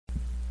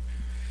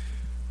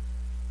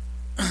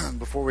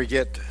before we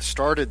get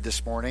started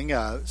this morning,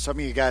 some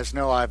of you guys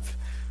know I've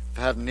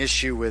had an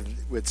issue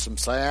with some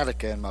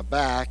sciatica in my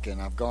back, and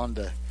I've gone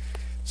to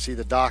see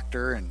the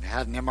doctor and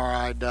had an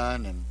MRI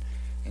done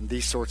and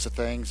these sorts of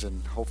things,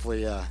 and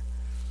hopefully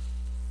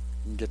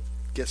can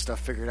get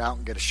stuff figured out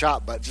and get a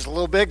shot. But just a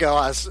little bit ago,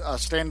 I was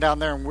standing down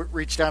there and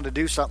reached down to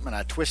do something, and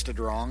I twisted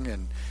wrong,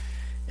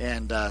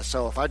 and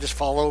so if I just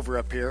fall over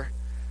up here,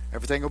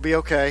 everything will be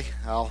okay.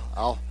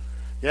 I'll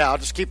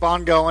just keep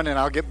on going, and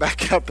I'll get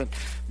back up.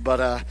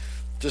 But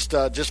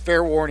just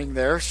fair warning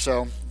there.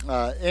 So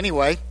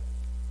anyway,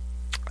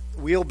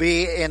 we'll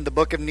be in the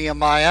book of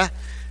Nehemiah,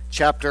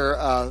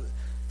 chapter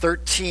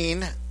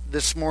 13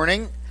 this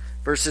morning,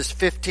 verses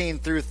 15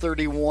 through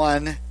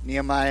 31.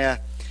 Nehemiah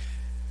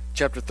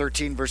chapter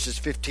 13, verses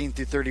 15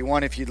 through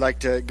 31, if you'd like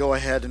to go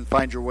ahead and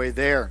find your way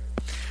there.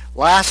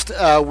 Last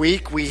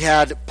week we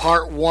had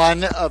part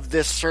one of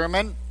this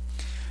sermon.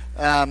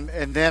 And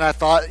then I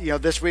thought,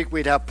 this week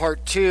we'd have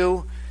part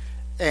two.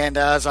 And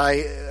as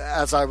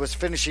I was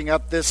finishing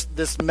up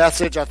this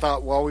message, I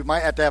thought, well, we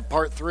might have to have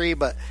part three,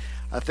 but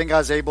I think I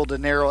was able to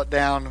narrow it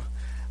down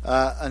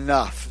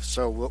enough.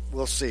 So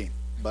we'll see.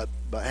 But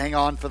hang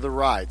on for the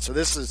ride. So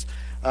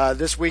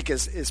this week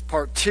is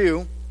part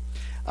two.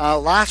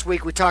 Last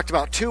week we talked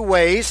about two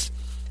ways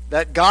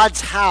that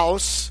God's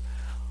house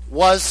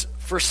was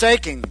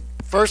forsaken.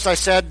 First, I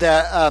said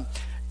that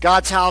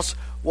God's house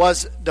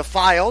was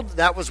defiled.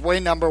 That was way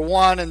number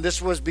one, and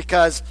this was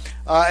because,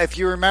 if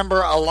you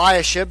remember,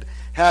 Eliashib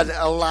had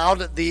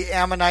allowed the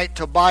Ammonite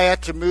Tobiah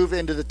to move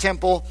into the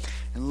temple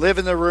and live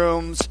in the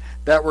rooms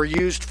that were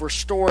used for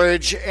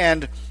storage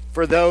and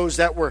for those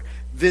that were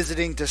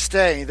visiting to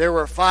stay. There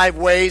were 5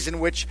 ways in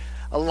which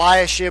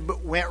Eliashib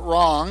went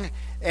wrong,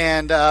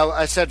 and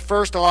I said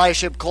first,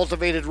 Eliashib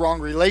cultivated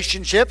wrong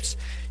relationships.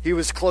 He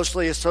was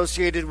closely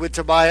associated with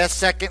Tobiah.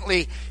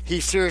 Secondly, he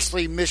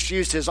seriously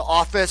misused his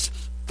office.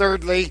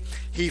 Thirdly,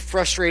 he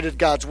frustrated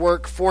God's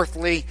work.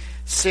 Fourthly,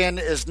 sin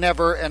is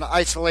never an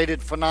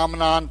isolated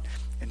phenomenon.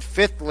 And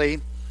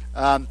fifthly,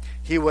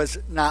 he was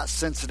not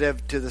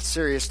sensitive to the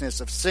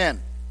seriousness of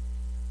sin.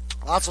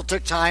 I also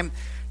took time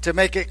to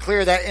make it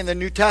clear that in the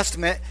New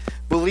Testament,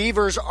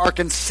 believers are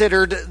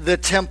considered the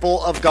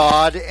temple of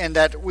God, and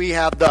that we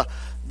have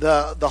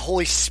the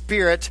Holy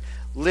Spirit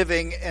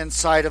living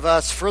inside of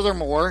us.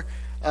 Furthermore,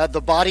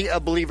 the body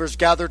of believers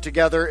gathered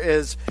together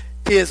is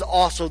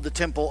also the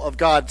temple of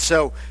God.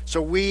 So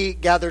we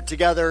gathered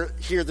together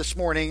here this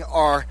morning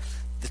are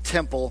the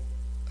temple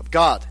of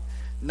God.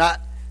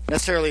 Not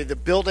necessarily the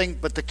building,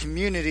 but the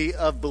community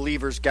of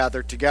believers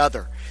gathered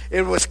together.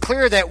 It was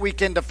clear that we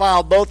can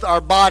defile both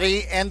our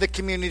body and the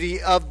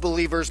community of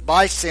believers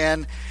by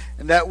sin,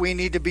 and that we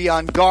need to be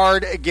on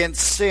guard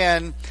against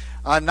sin,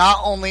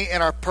 not only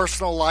in our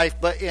personal life,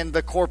 but in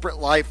the corporate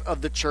life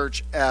of the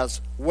church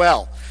as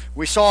well.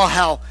 We saw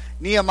how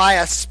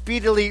Nehemiah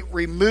speedily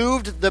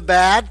removed the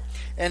bad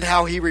and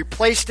how he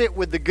replaced it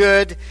with the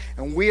good,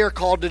 and we are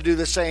called to do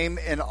the same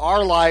in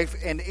our life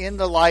and in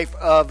the life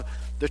of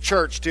the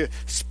church, to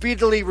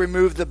speedily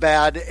remove the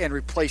bad and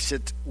replace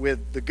it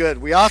with the good.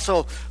 We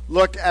also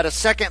looked at a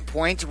second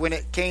point when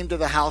it came to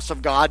the house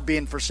of God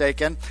being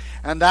forsaken,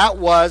 and that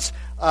was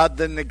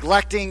the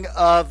neglecting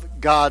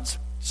of God's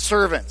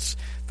servants.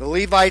 The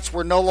Levites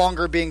were no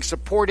longer being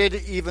supported.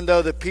 Even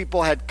though the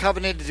people had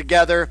covenanted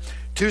together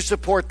to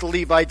support the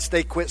Levites,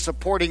 they quit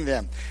supporting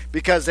them.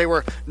 Because they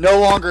were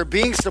no longer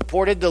being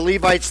supported, the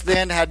Levites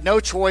then had no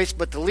choice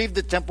but to leave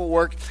the temple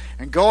work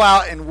and go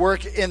out and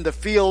work in the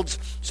fields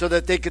so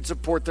that they could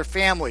support their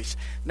families.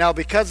 Now,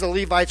 because the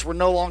Levites were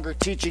no longer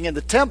teaching in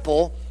the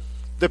temple,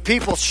 the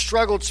people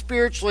struggled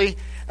spiritually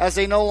as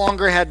they no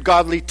longer had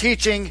godly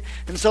teaching,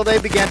 and so they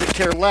began to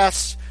care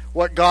less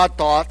what God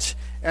thought,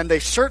 and they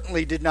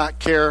certainly did not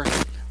care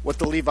what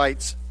the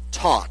Levites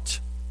taught.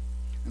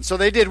 And so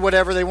they did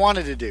whatever they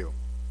wanted to do.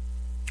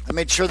 I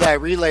made sure that I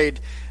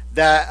relayed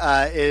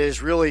that it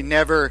is really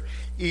never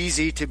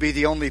easy to be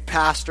the only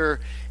pastor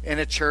in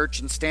a church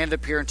and stand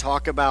up here and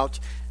talk about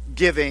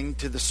giving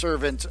to the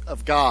servant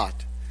of God.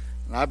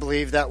 And I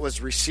believe that was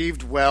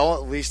received well,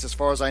 at least as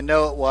far as I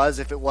know it was.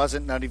 If it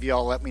wasn't, none of you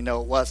all let me know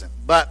it wasn't.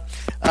 But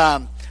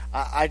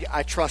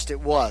I trust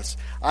it was.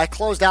 I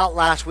closed out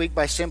last week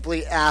by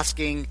simply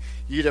asking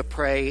you to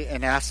pray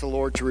and ask the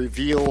Lord to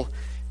reveal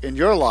in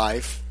your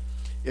life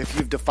if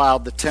you've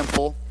defiled the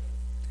temple,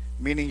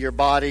 meaning your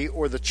body,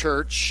 or the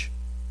church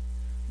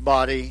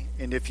body,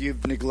 and if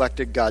you've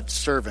neglected God's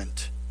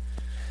servant.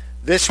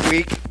 This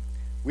week,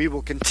 we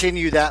will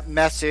continue that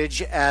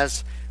message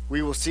as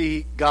we will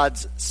see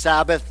God's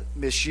Sabbath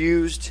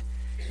misused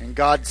and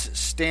God's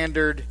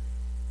standard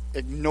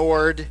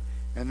ignored,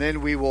 and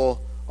then we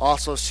will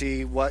also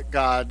see what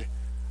God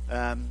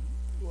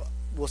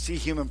we'll see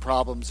human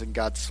problems and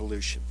God's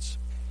solutions.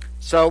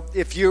 So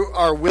if you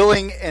are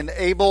willing and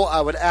able, I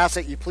would ask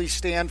that you please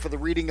stand for the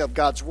reading of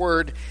God's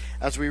Word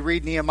as we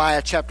read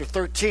Nehemiah chapter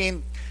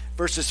 13,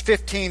 verses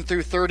 15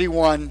 through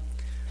 31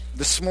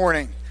 this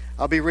morning.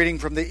 I'll be reading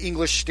from the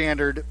English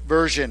Standard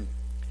Version.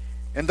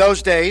 In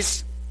those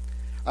days,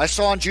 I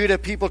saw in Judah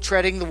people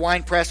treading the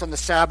winepress on the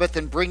Sabbath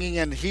and bringing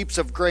in heaps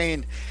of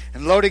grain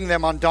and loading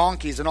them on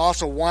donkeys, and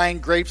also wine,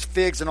 grapes,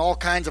 figs, and all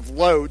kinds of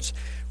loads,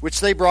 which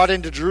they brought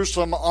into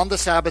Jerusalem on the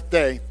Sabbath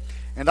day.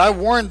 And I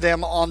warned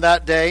them on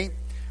that day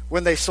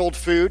when they sold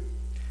food.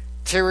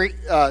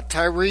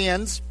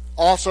 Tyrians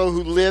also,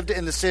 who lived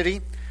in the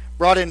city,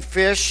 brought in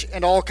fish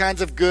and all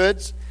kinds of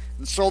goods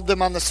and sold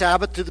them on the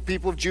Sabbath to the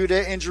people of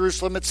Judah in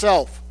Jerusalem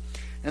itself.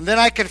 And then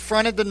I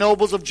confronted the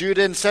nobles of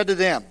Judah and said to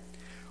them,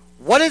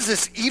 "What is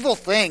this evil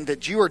thing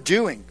that you are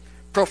doing,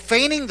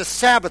 profaning the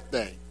Sabbath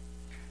day?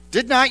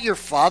 Did not your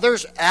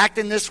fathers act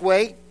in this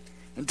way?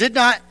 And did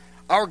not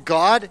our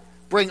God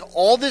bring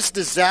all this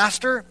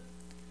disaster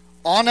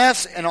on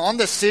us and on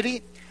the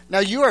city? Now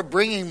you are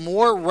bringing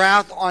more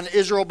wrath on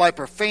Israel by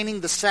profaning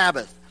the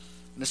Sabbath."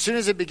 And as soon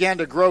as it began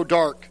to grow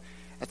dark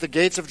at the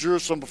gates of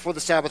Jerusalem before the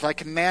Sabbath, I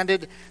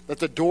commanded that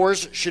the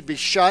doors should be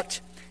shut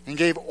and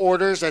gave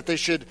orders that they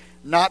should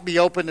not be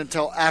opened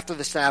until after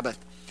the Sabbath.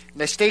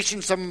 And I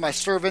stationed some of my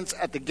servants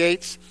at the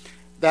gates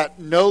that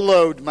no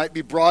load might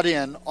be brought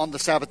in on the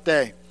Sabbath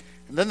day.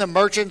 And then the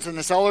merchants and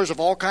the sellers of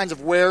all kinds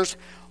of wares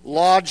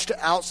lodged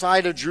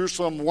outside of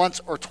Jerusalem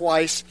once or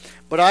twice.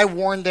 But I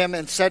warned them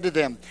and said to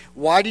them,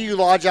 "Why do you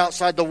lodge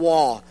outside the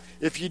wall?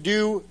 If you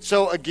do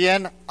so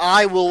again,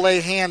 I will lay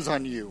hands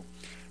on you."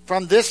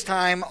 From this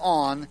time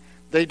on,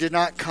 they did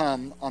not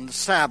come on the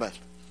Sabbath.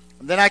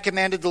 And then I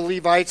commanded the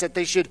Levites that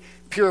they should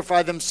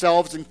purify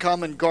themselves and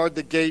come and guard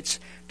the gates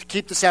to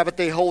keep the Sabbath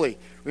day holy.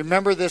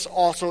 Remember this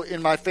also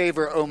in my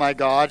favor, O my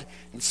God,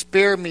 and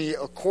spare me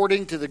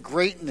according to the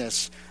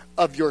greatness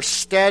of your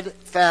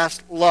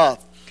steadfast love.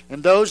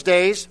 In those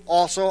days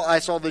also I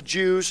saw the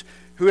Jews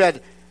who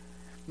had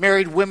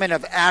married women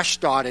of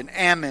Ashdod and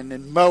Ammon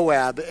and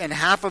Moab, and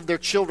half of their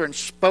children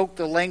spoke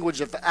the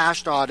language of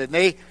Ashdod, and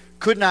they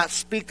could not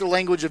speak the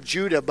language of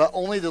Judah, but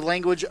only the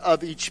language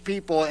of each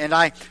people. And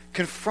I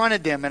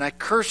confronted them, and I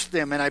cursed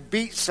them, and I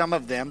beat some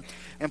of them,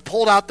 and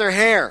pulled out their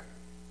hair.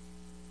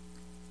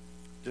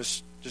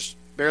 Just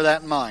bear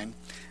that in mind.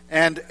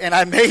 And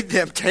I made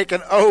them take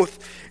an oath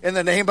in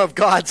the name of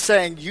God,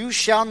 saying, "You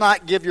shall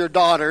not give your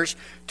daughters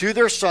to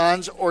their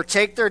sons, or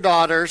take their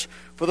daughters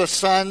for the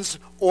sons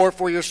or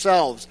for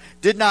yourselves.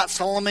 Did not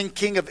Solomon,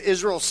 king of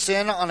Israel,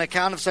 sin on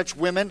account of such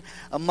women?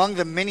 Among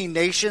the many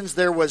nations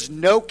there was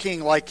no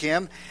king like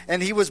him,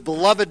 and he was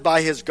beloved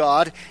by his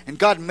God, and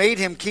God made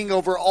him king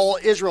over all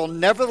Israel.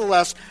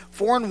 Nevertheless,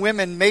 foreign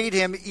women made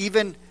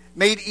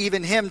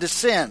even him to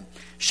sin.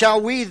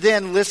 Shall we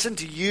then listen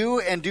to you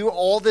and do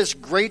all this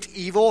great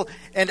evil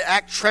and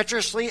act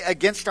treacherously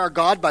against our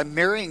God by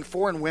marrying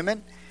foreign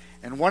women?"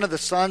 And one of the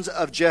sons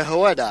of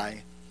Jehoiada,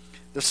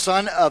 the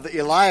son of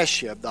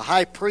Eliashib, the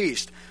high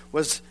priest,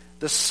 was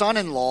the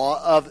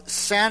son-in-law of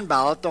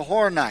Sanballat the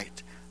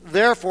Horonite.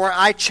 Therefore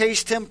I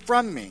chased him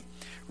from me.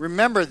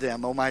 Remember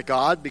them, O my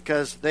God,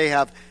 because they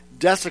have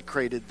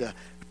desecrated the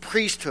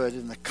priesthood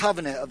and the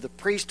covenant of the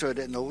priesthood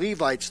and the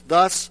Levites.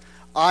 Thus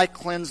I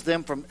cleanse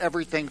them from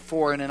everything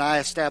foreign, and I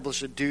establish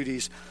the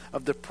duties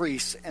of the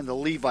priests and the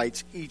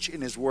Levites, each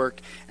in his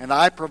work. And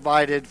I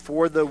provided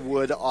for the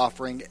wood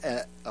offering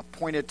at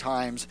appointed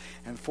times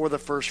and for the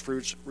first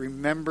fruits.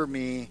 Remember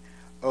me,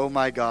 O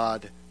my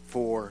God,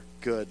 for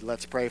good.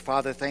 Let's pray.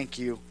 Father, thank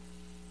you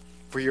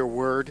for your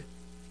word.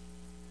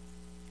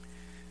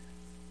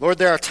 Lord,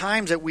 there are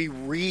times that we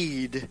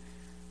read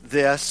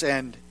this,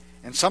 and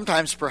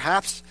sometimes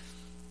perhaps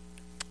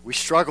we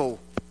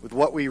struggle with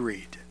what we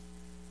read.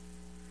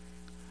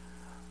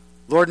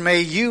 Lord,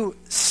 may you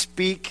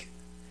speak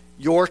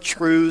your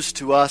truths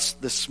to us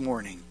this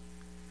morning.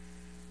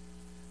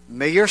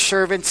 May your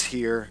servants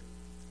hear,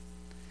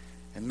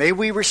 and may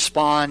we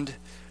respond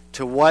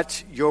to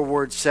what your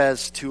word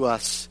says to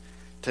us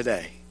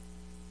today.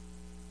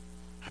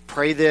 I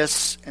pray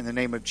this in the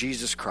name of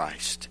Jesus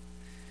Christ.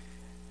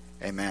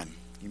 Amen.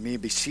 You may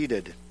be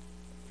seated.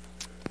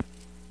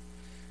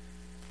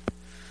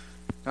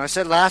 Now, I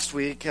said last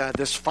week,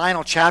 this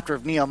final chapter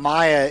of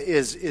Nehemiah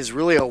is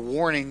really a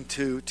warning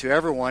to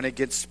everyone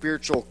against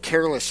spiritual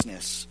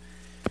carelessness.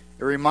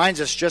 It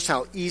reminds us just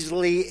how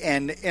easily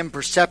and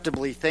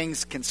imperceptibly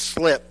things can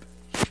slip.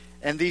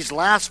 And these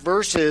last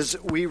verses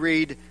we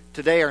read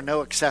today are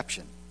no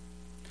exception.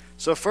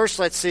 So first,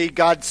 let's see,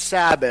 God's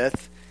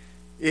Sabbath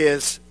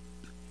is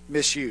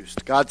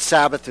misused. God's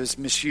Sabbath is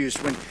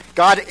misused. When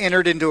God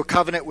entered into a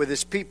covenant with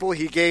his people,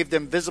 he gave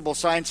them visible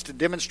signs to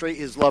demonstrate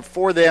his love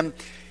for them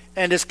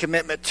and his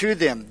commitment to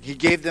them. He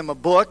gave them a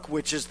book,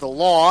 which is the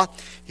law.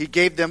 He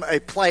gave them a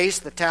place,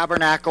 the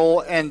tabernacle,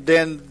 and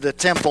then the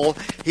temple.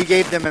 He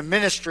gave them a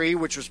ministry,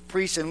 which was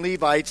priests and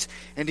Levites,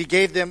 and he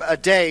gave them a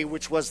day,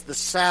 which was the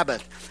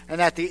Sabbath.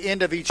 And at the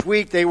end of each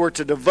week, they were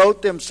to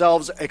devote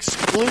themselves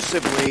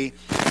exclusively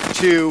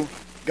to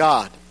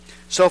God.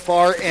 So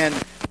far in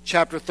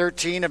chapter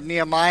 13 of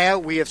Nehemiah,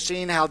 we have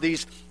seen how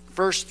these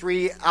first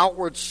three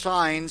outward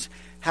signs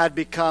had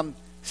become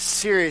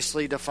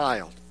seriously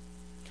defiled.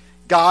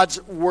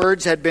 God's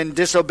words had been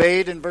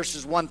disobeyed in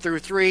verses 1 through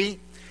 3.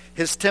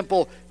 His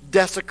temple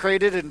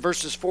desecrated in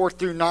verses 4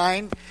 through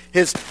 9.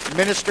 His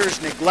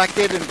ministers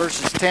neglected in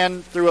verses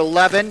 10 through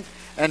 11.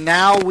 And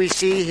now we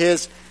see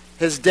his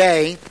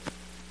day,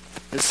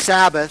 his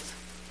Sabbath,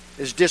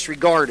 is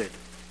disregarded.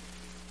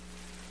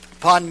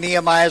 Upon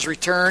Nehemiah's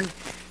return,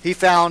 he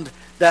found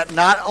that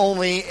not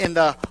only in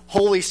the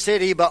holy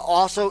city, but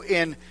also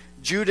in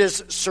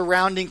Judah's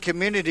surrounding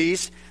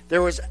communities,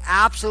 there was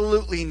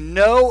absolutely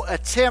no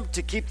attempt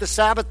to keep the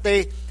Sabbath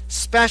day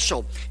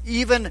special.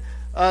 Even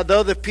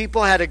though the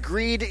people had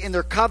agreed in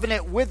their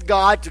covenant with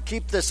God to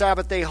keep the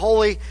Sabbath day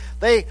holy,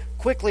 they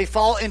quickly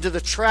fall into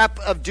the trap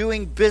of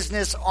doing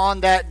business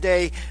on that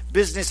day,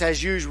 business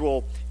as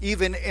usual,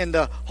 even in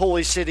the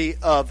holy city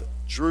of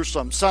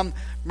Jerusalem. Some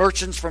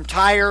merchants from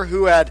Tyre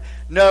who had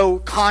no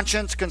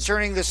conscience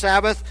concerning the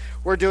Sabbath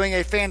were doing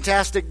a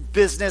fantastic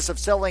business of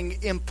selling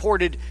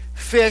imported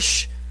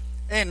fish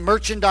and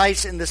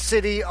merchandise in the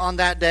city on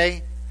that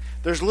day.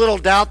 There's little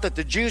doubt that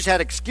the Jews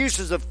had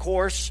excuses, of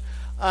course,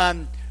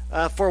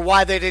 for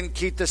why they didn't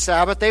keep the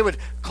Sabbath. They would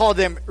call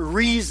them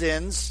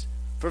reasons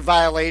for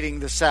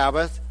violating the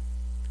Sabbath.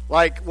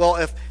 Like, well,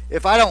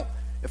 if I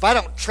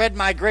don't tread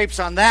my grapes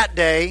on that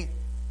day,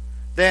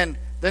 then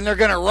they're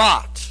going to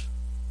rot.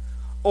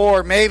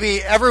 Or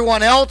maybe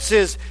everyone else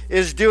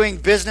is doing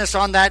business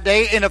on that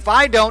day, and if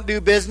I don't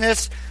do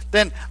business,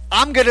 then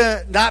I'm going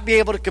to not be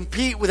able to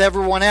compete with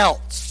everyone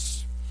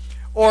else.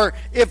 Or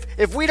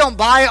if we don't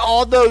buy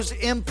all those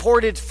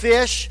imported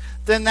fish,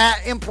 then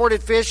that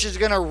imported fish is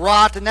going to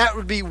rot, and that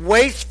would be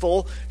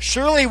wasteful.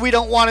 Surely we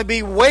don't want to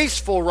be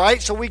wasteful,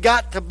 right? So we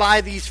got to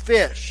buy these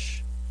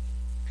fish.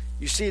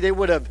 You see, they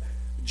would have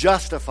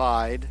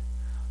justified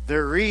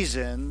their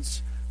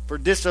reasons for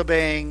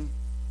disobeying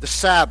the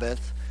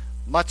Sabbath,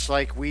 much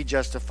like we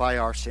justify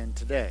our sin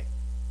today.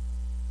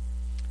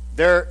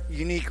 Their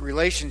unique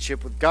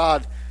relationship with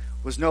God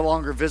was no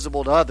longer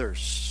visible to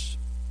others.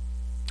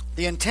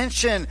 The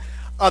intention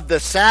of the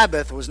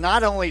Sabbath was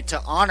not only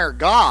to honor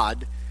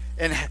God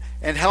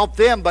and help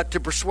them, but to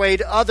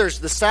persuade others.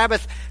 The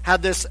Sabbath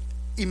had this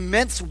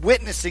immense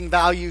witnessing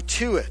value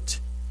to it.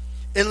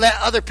 It let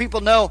other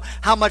people know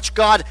how much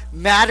God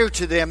mattered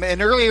to them.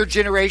 In earlier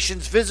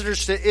generations,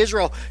 visitors to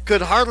Israel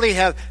could hardly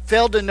have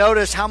failed to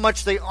notice how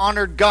much they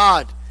honored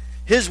God.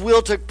 His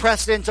will took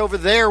precedence over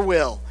their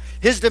will.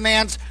 His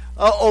demands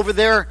over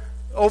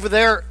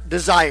their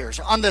desires.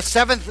 On the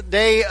seventh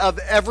day of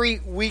every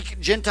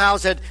week,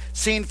 Gentiles had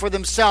seen for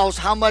themselves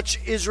how much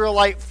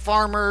Israelite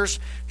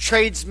farmers,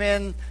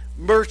 tradesmen,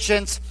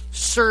 merchants,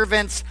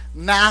 servants,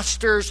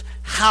 masters,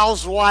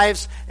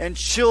 housewives, and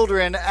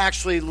children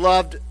actually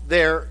loved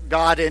their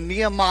God. And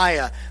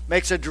Nehemiah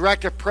makes a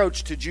direct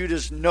approach to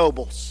Judah's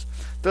nobles.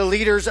 The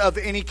leaders of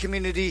any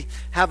community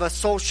have a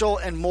social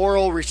and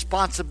moral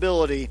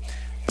responsibility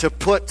to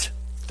put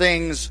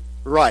things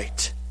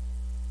right.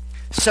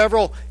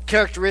 Several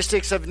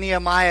characteristics of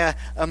Nehemiah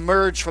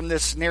emerge from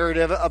this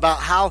narrative about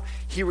how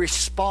he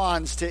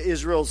responds to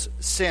Israel's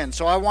sin.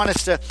 So I want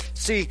us to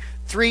see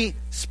three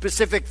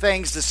specific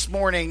things this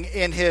morning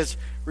in his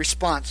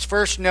response.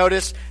 First,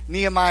 notice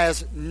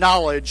Nehemiah's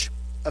knowledge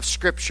of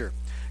Scripture.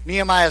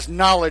 Nehemiah's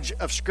knowledge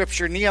of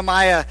Scripture.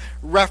 Nehemiah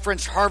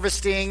referenced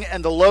harvesting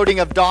and the loading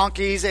of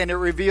donkeys, and it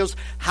reveals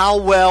how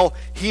well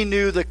he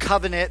knew the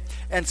covenant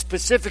and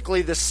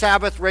specifically the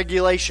Sabbath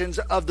regulations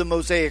of the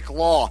Mosaic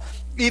Law,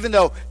 even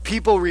though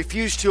people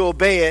refused to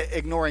obey it,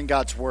 ignoring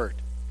God's word.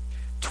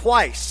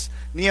 Twice,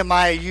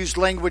 Nehemiah used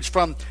language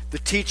from the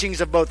teachings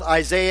of both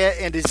Isaiah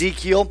and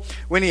Ezekiel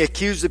when he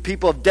accused the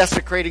people of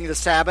desecrating the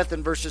Sabbath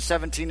in verses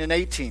 17 and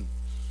 18.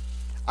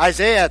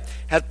 Isaiah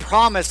had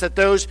promised that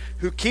those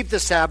who keep the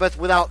Sabbath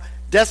without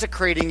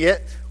desecrating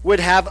it would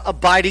have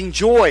abiding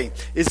joy.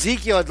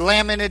 Ezekiel had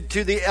lamented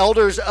to the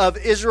elders of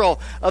Israel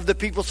of the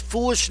people's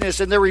foolishness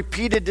and their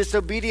repeated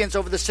disobedience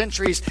over the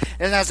centuries.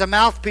 And as a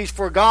mouthpiece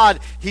for God,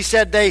 he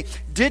said they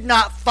did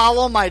not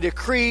follow my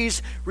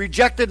decrees,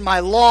 rejected my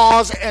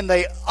laws, and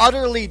they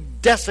utterly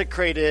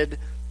desecrated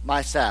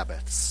my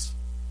Sabbaths.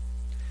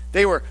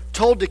 They were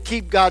told to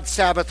keep God's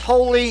Sabbath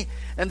holy,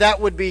 and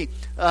that would be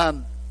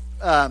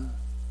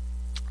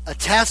a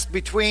test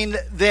between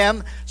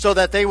them so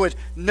that they would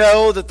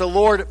know that the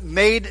Lord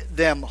made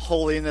them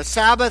holy. And the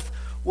Sabbath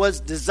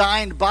was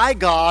designed by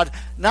God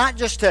not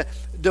just as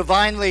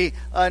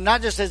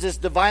this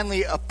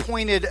divinely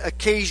appointed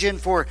occasion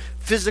for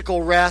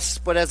physical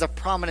rest, but as a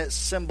prominent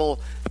symbol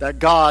that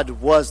God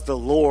was the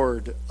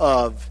Lord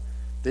of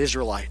the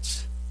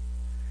Israelites.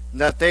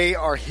 And that they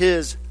are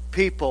His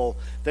people.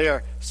 They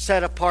are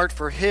set apart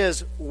for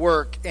His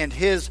work and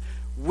His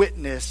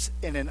witness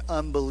in an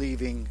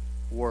unbelieving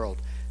world.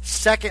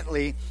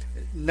 Secondly,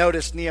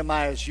 notice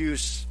Nehemiah's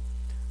use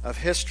of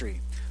history.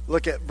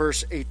 Look at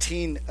verse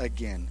 18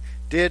 again.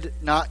 Did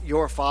not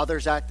your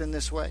fathers act in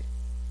this way?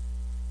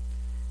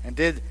 And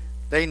did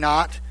they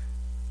not,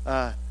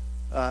 and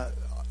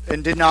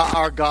did not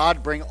our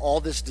God bring all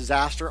this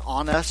disaster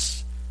on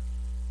us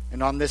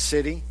and on this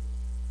city?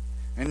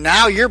 And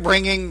now you're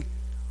bringing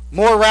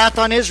more wrath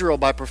on Israel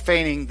by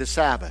profaning the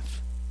Sabbath.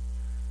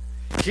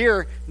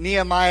 Here,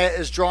 Nehemiah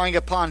is drawing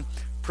upon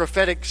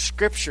prophetic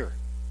scripture.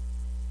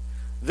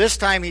 This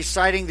time he's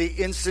citing the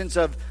instance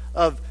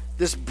of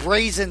this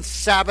brazen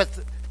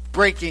Sabbath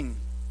breaking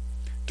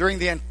during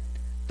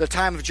the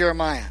time of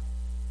Jeremiah.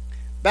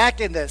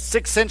 Back in the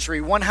 6th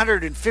century,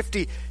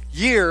 150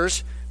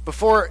 years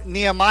before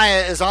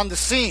Nehemiah is on the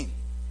scene,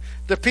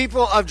 the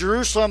people of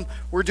Jerusalem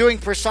were doing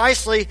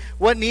precisely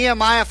what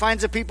Nehemiah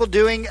finds the people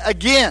doing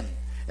again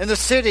in the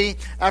city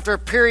after a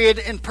period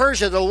in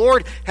Persia. The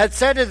Lord had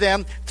said to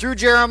them through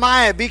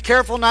Jeremiah, be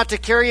careful not to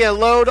carry a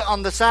load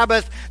on the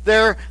Sabbath.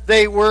 There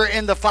they were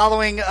in the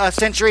following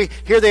century.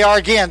 Here they are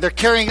again. They're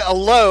carrying a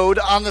load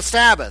on the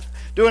Sabbath,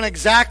 doing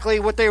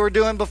exactly what they were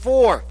doing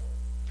before.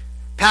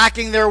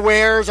 Packing their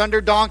wares under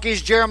donkeys.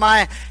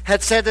 Jeremiah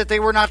had said that they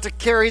were not to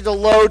carry the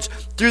loads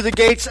through the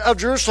gates of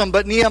Jerusalem,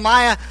 but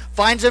Nehemiah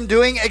finds them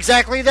doing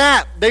exactly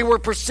that. They were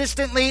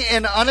persistently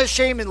and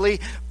unashamedly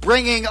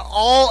bringing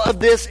all of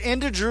this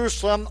into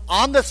Jerusalem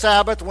on the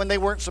Sabbath when they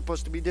weren't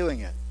supposed to be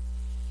doing it.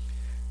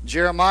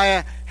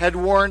 Jeremiah had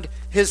warned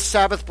his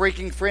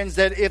Sabbath-breaking friends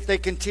that if they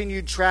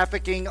continued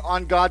trafficking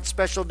on God's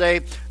special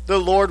day, the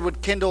Lord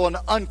would kindle an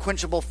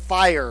unquenchable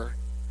fire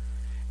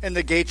in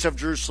the gates of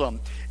Jerusalem.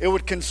 It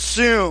would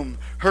consume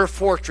her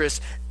fortress.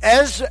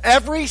 As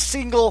every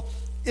single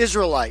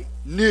Israelite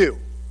knew,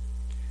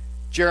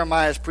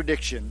 Jeremiah's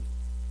prediction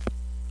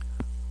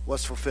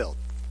was fulfilled.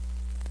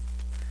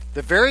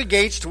 The very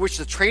gates to which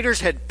the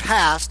traders had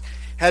passed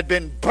had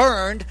been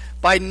burned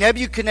by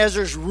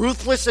Nebuchadnezzar's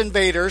ruthless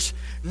invaders.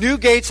 New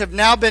gates have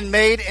now been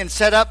made and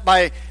set up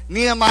by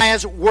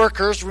Nehemiah's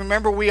workers.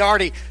 Remember, we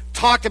already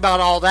talked about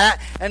all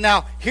that. And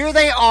now here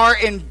they are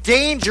in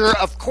danger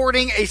of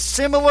courting a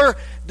similar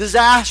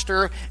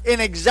disaster in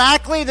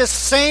exactly the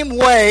same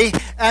way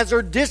as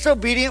their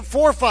disobedient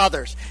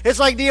forefathers. It's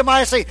like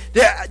Nehemiah saying,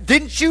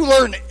 didn't you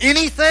learn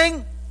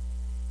anything?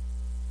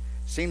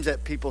 Seems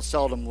that people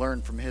seldom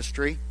learn from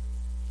history.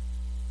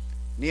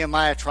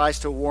 Nehemiah tries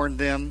to warn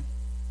them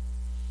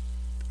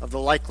of the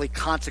likely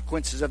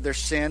consequences of their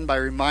sin by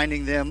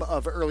reminding them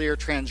of earlier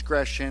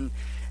transgression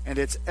and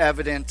its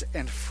evident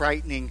and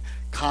frightening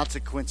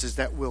consequences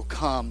that will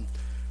come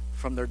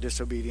from their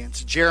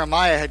disobedience.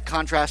 Jeremiah had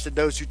contrasted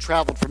those who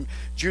traveled from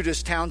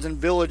Judah's towns and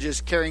villages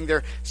carrying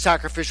their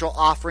sacrificial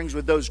offerings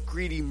with those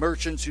greedy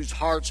merchants whose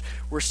hearts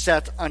were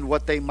set on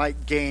what they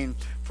might gain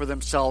for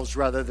themselves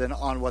rather than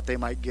on what they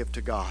might give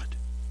to God.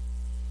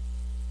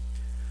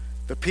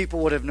 The people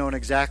would have known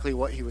exactly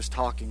what he was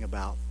talking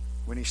about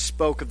when he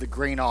spoke of the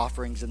grain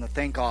offerings and the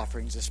thank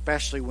offerings,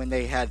 especially when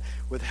they had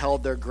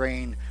withheld their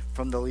grain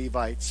from the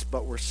Levites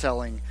but were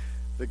selling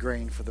the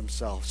grain for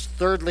themselves.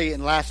 Thirdly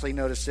and lastly,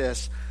 notice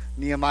this,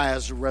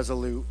 Nehemiah's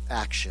resolute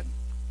action.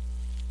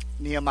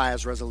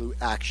 Nehemiah's resolute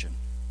action.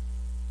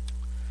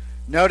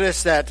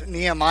 Notice that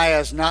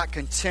Nehemiah is not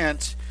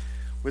content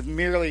with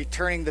merely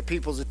turning the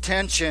people's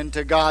attention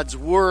to God's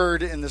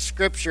word in the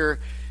scripture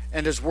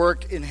and his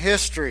work in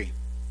history.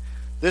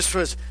 This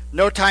was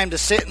no time to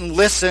sit and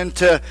listen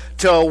to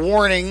a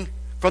warning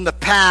from the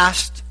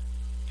past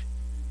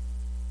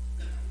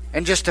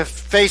and just to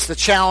face the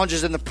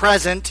challenges in the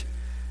present.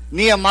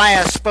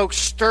 Nehemiah spoke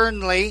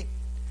sternly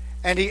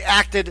and he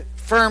acted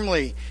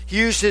firmly. He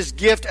used his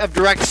gift of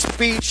direct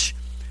speech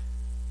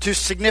to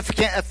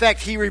significant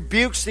effect. He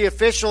rebukes the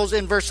officials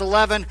in verse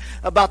 11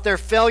 about their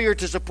failure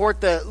to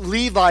support the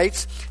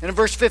Levites. And in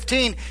verse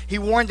 15, he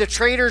warned the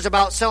traders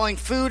about selling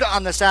food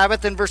on the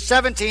Sabbath. In verse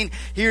 17,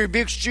 he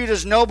rebukes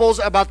Judah's nobles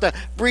about the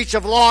breach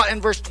of law.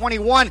 In verse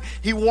 21,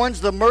 he warns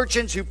the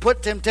merchants who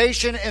put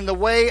temptation in the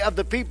way of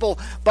the people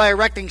by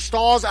erecting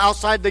stalls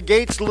outside the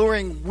gates,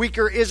 luring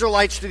weaker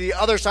Israelites to the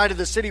other side of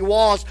the city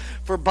walls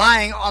for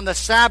buying on the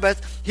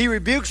Sabbath. He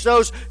rebukes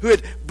those who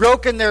had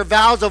broken their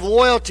vows of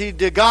loyalty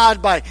to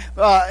God by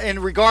in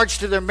regards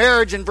to their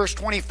marriage. In verse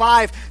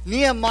 25,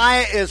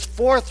 Nehemiah is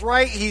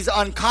forthright. He's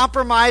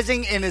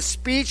uncompromising in his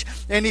speech,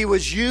 and he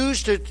was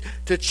used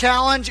to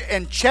challenge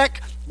and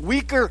check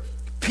weaker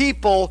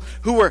people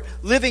who were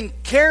living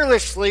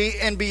carelessly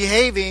and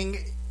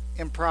behaving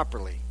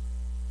improperly.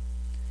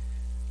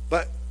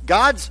 But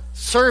God's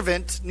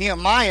servant,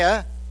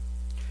 Nehemiah,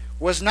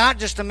 was not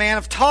just a man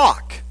of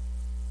talk,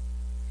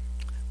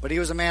 but he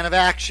was a man of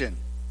action.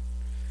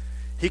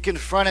 He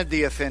confronted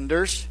the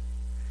offenders,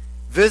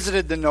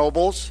 visited the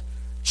nobles,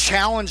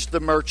 challenged the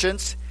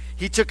merchants.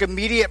 He took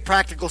immediate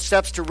practical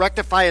steps to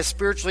rectify a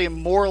spiritually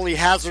and morally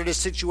hazardous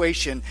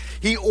situation.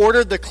 He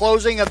ordered the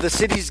closing of the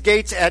city's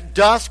gates at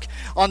dusk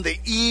on the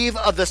eve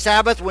of the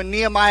Sabbath. When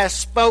Nehemiah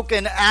spoke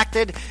and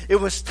acted, it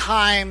was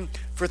time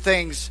for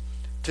things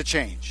to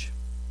change.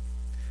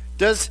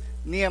 Does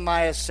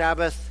Nehemiah's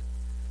Sabbath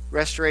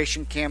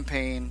restoration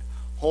campaign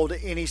hold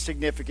any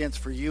significance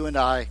for you and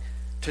I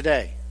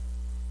today?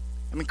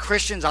 I mean,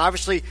 Christians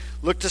obviously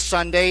look to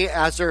Sunday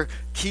as their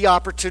key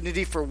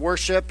opportunity for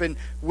worship and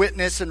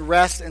witness and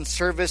rest and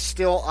service.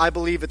 Still, I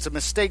believe it's a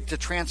mistake to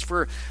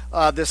transfer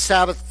the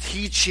Sabbath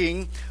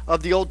teaching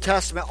of the Old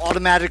Testament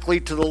automatically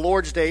to the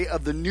Lord's Day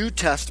of the New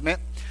Testament.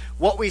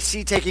 What we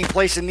see taking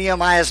place in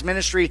Nehemiah's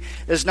ministry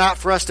is not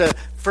for us to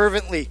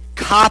fervently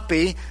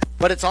copy,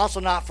 but it's also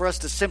not for us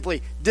to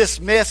simply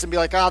dismiss and be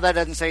like, oh, that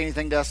doesn't say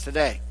anything to us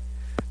today.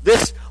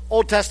 This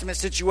Old Testament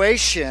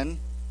situation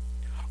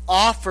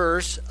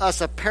offers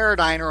us a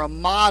paradigm or a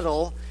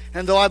model,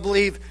 and though I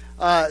believe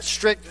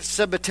strict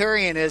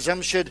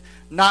Sabbatarianism should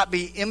not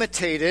be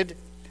imitated,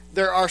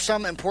 there are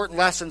some important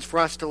lessons for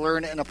us to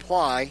learn and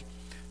apply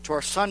to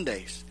our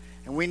Sundays.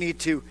 And we need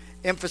to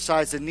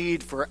emphasize the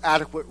need for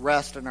adequate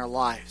rest in our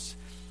lives.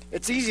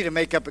 It's easy to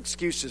make up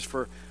excuses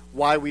for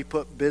why we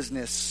put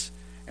business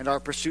and our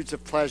pursuits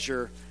of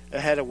pleasure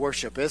ahead of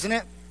worship, isn't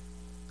it?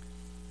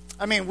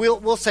 I mean,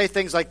 we'll say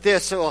things like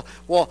this.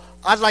 Well,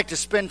 I'd like to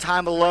spend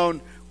time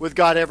alone with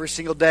God every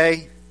single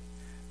day,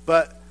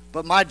 but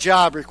my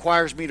job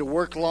requires me to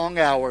work long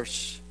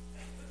hours.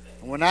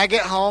 And when I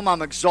get home,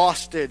 I'm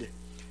exhausted,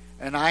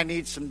 and I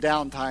need some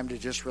downtime to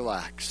just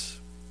relax.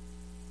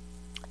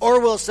 Or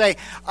we'll say,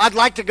 I'd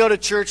like to go to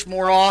church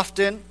more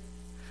often,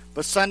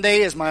 but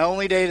Sunday is my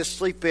only day to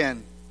sleep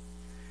in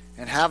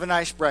and have a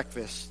nice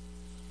breakfast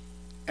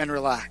and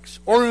relax.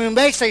 Or we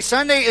may say,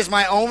 Sunday is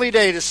my only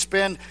day to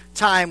spend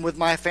time with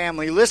my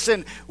family.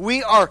 Listen,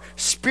 we are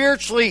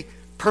spiritually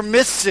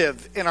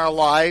permissive in our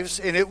lives,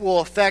 and it will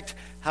affect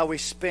how we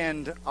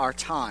spend our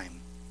time.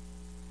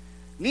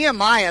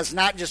 Nehemiah is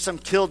not just some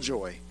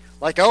killjoy.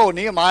 Like, oh,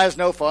 Nehemiah's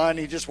no fun.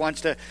 He just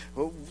wants to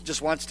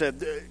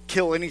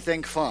kill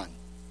anything fun.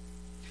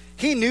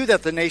 He knew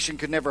that the nation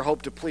could never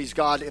hope to please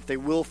God if they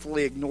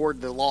willfully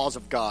ignored the laws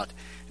of God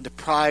and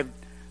deprived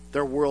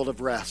their world of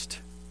rest.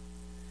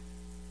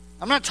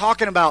 I'm not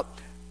talking about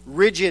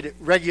rigid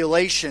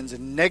regulations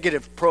and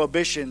negative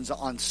prohibitions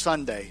on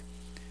Sunday.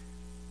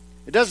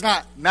 It does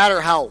not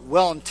matter how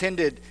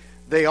well-intended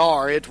they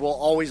are. It will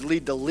always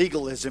lead to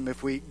legalism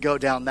if we go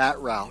down that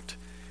route,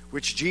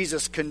 which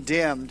Jesus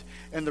condemned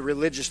in the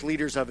religious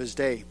leaders of his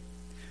day.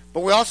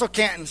 But we also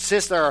can't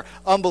insist that our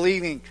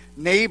unbelieving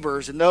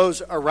neighbors and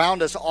those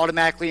around us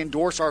automatically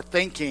endorse our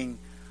thinking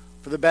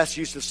for the best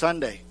use of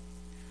Sunday.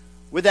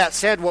 With that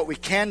said, what we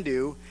can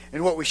do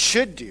and what we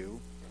should do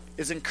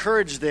is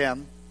encourage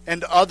them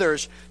and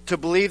others to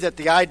believe that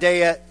the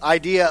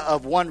idea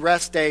of one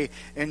rest day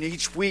in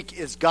each week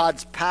is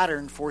God's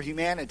pattern for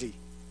humanity.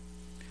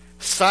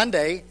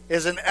 Sunday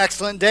is an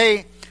excellent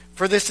day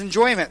for this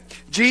enjoyment.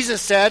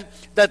 Jesus said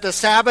that the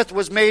Sabbath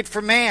was made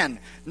for man,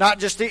 not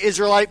just the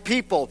Israelite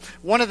people.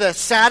 One of the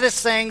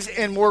saddest things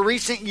in more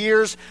recent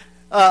years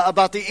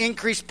about the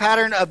increased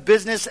pattern of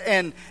business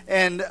and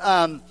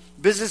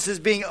businesses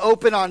being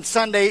open on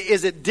Sunday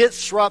is it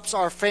disrupts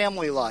our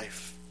family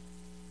life.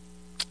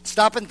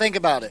 Stop and think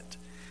about it.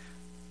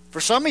 For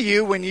some of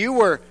you, when you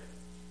were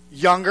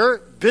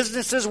younger,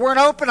 businesses weren't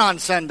open on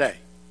Sunday.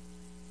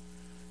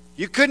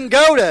 You couldn't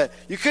go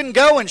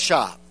and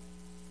shop.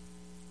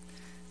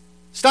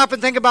 Stop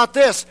and think about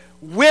this.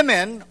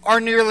 Women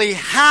are nearly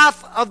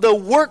half of the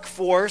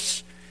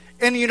workforce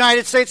in the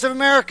United States of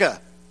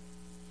America,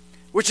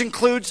 which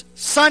includes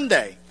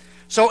Sunday.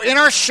 So in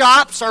our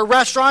shops, our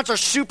restaurants, our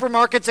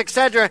supermarkets,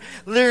 etc.,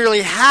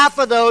 literally half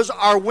of those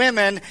are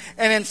women.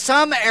 And in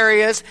some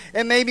areas,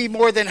 it may be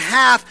more than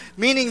half,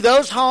 meaning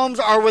those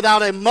homes are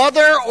without a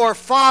mother or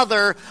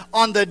father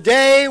on the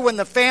day when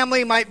the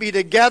family might be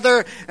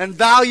together and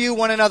value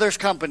one another's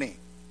company.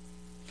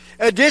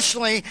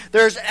 Additionally,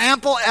 there's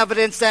ample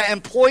evidence that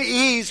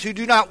employees who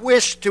do not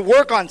wish to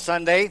work on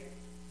Sunday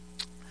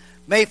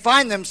may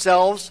find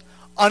themselves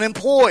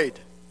unemployed.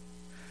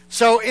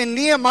 So in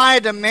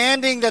Nehemiah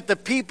demanding that the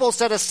people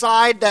set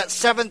aside that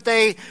seventh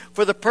day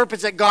for the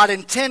purpose that God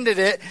intended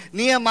it,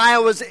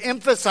 Nehemiah was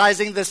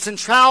emphasizing the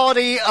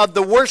centrality of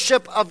the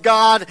worship of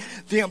God,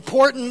 the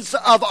importance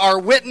of our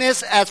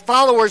witness as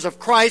followers of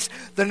Christ,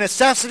 the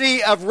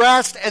necessity of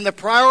rest, and the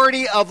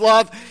priority of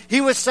love. He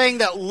was saying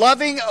that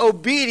loving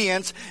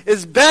obedience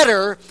is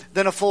better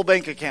than a full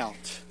bank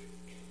account.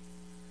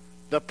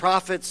 The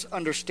prophet's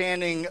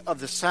understanding of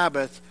the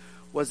Sabbath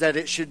was that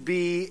it should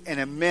be an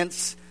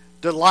immense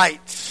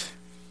delight.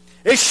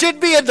 It should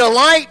be a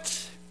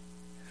delight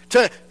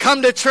to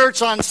come to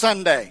church on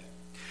Sunday.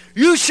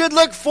 You should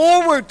look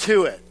forward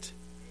to it.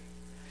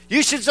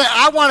 You should say,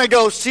 I want to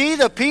go see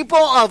the people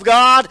of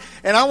God,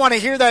 and I want to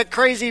hear that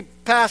crazy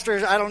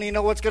pastor. I don't even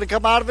know what's going to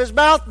come out of his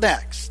mouth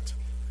next.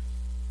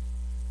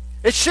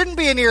 It shouldn't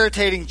be an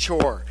irritating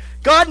chore.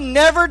 God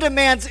never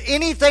demands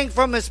anything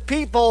from his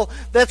people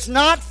that's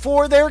not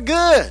for their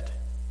good.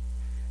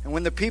 And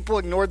when the people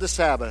ignored the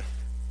Sabbath,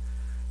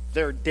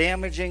 they're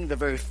damaging the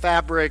very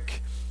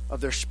fabric of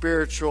their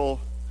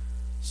spiritual,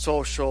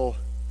 social,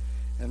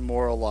 and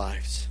moral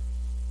lives.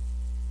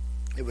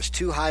 It was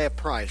too high a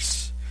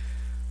price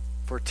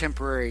for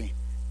temporary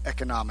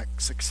economic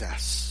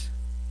success.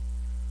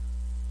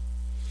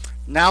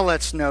 Now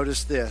let's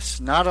notice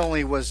this. Not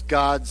only was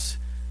God's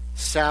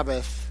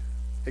Sabbath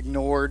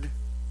ignored,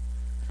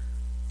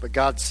 but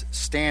God's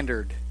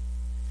standard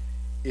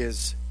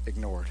is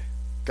ignored.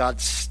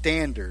 God's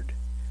standard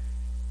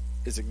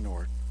is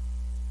ignored.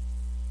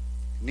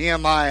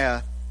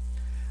 Nehemiah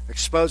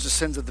exposed the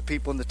sins of the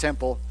people in the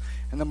temple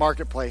and the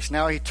marketplace.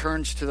 Now he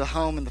turns to the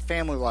home and the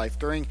family life.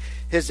 During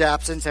his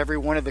absence, every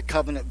one of the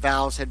covenant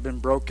vows had been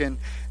broken,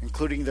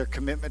 including their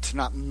commitment to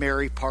not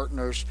marry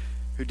partners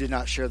who did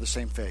not share the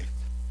same faith.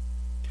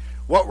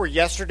 What were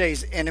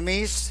yesterday's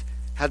enemies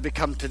had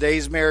become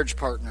today's marriage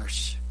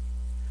partners.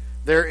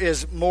 There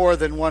is more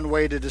than one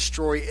way to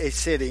destroy a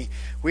city.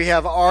 We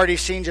have already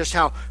seen just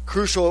how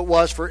crucial it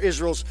was for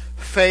Israel's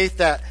faith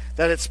that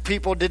its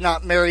people did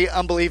not marry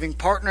unbelieving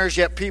partners,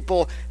 yet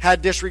people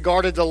had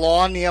disregarded the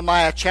law.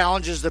 Nehemiah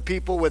challenges the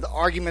people with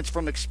arguments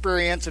from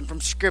experience and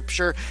from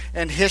Scripture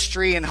and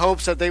history in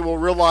hopes that they will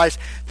realize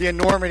the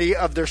enormity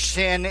of their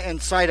sin in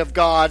sight of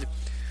God.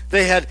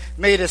 They had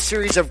made a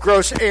series of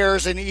gross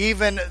errors, and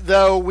even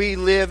though we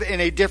live in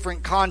a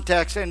different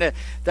context and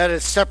that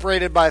is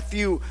separated by a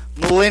few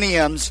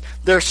millenniums,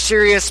 their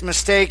serious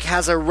mistake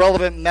has a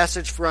relevant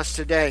message for us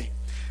today.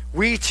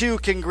 We too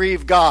can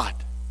grieve God,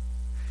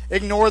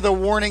 ignore the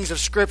warnings of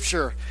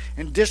Scripture,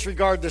 and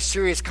disregard the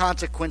serious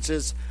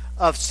consequences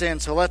of sin.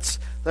 So let's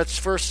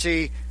first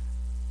see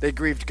they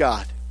grieved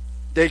God.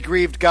 They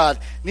grieved God.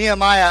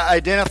 Nehemiah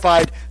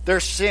identified their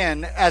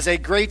sin as a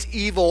great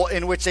evil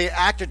in which they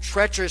acted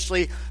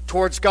treacherously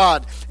towards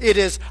God. It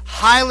is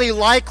highly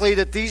likely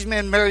that these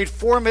men married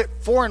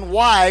foreign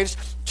wives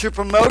to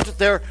promote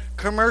their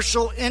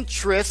commercial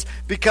interests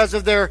because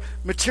of their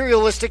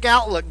materialistic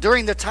outlook.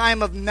 During the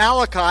time of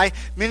Malachi,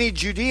 many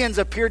Judeans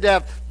appeared to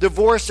have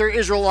divorced their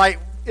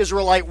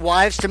Israelite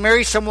wives to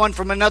marry someone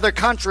from another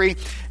country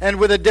and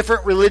with a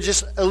different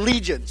religious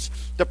allegiance.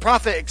 The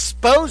prophet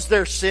exposed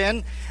their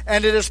sin,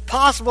 and it is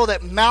possible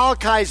that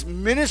Malachi's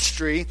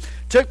ministry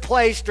took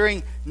place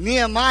during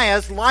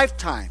Nehemiah's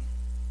lifetime.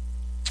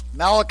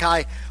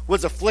 Malachi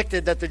was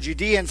afflicted that the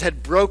Judeans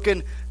had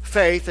broken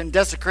faith and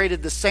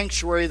desecrated the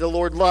sanctuary the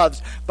Lord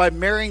loves by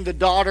marrying the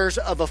daughters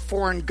of a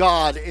foreign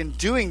god. In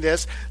doing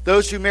this,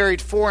 those who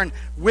married foreign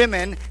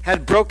women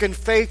had broken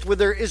faith with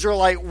their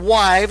Israelite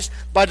wives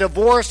by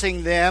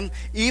divorcing them,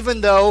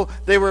 even though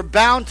they were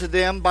bound to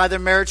them by their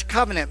marriage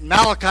covenant.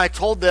 Malachi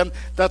told them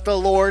that the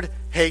Lord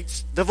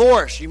hates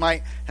divorce. You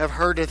might have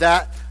heard of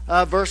that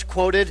verse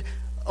quoted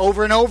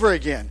over and over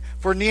again.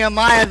 For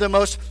Nehemiah, the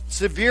most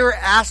severe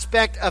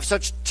aspect of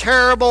such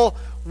terrible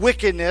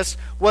wickedness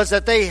was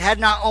that they had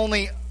not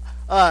only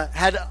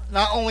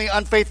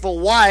unfaithful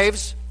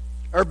wives,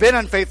 or been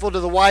unfaithful to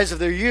the wives of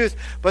their youth,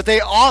 but they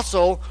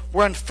also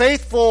were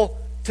unfaithful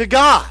to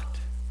God.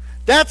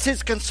 That's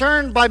his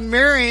concern by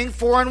marrying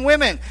foreign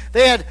women.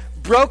 They had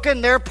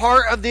broken their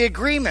part of the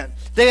agreement.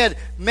 They had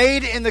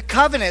made in the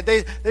covenant.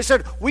 They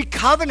said, we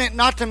covenant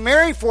not to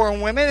marry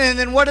foreign women, and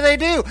then what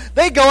do?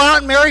 They go out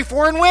and marry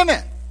foreign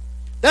women.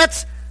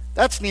 That's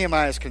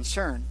Nehemiah's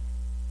concern.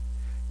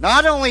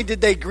 Not only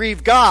did they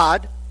grieve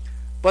God,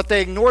 but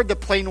they ignored the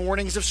plain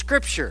warnings of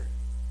Scripture.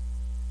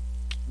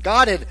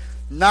 God had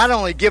not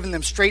only given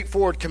them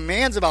straightforward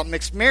commands about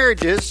mixed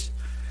marriages,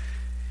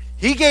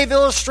 He gave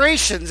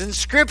illustrations in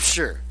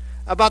Scripture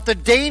about the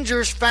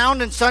dangers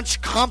found in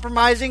such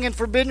compromising and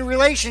forbidden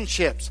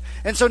relationships.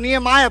 And so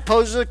Nehemiah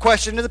poses a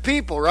question to the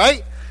people,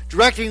 right?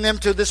 Directing them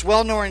to this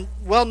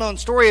well-known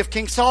story of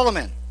King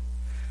Solomon.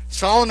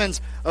 Solomon's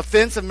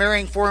offense of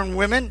marrying foreign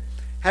women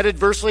had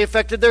adversely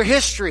affected their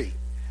history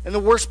in the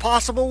worst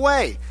possible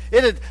way.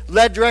 It had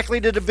led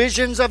directly to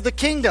divisions of the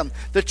kingdom.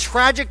 The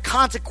tragic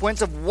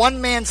consequence of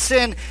one man's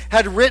sin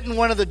had written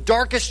one of the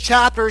darkest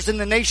chapters in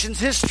the nation's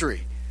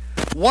history.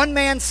 One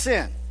man's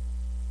sin.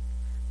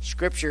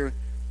 Scripture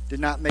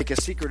did not make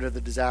a secret of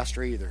the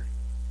disaster either.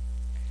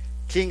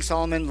 King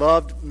Solomon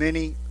loved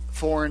many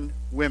foreign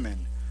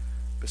women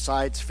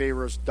besides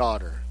Pharaoh's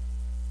daughter.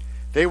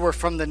 They were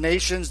from the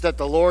nations that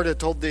the Lord had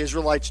told the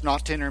Israelites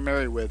not to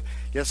intermarry with.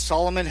 Yet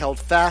Solomon held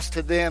fast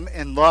to them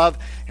in love.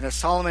 And as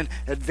Solomon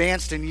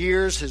advanced in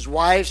years, his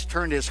wives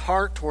turned his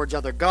heart towards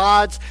other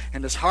gods,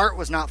 and his heart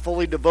was not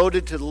fully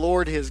devoted to the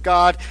Lord his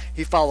God.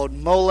 He followed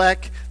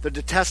Molech, the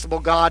detestable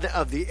god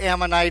of the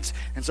Ammonites.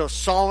 And so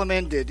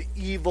Solomon did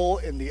evil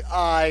in the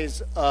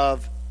eyes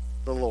of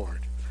the Lord.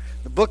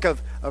 The book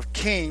of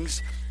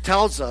Kings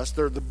tells us,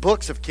 the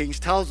books of Kings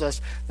tells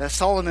us that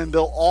Solomon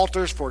built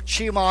altars for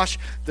Chemosh,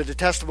 the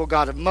detestable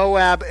god of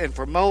Moab, and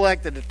for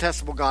Molech, the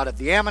detestable god of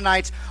the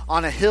Ammonites,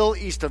 on a hill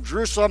east of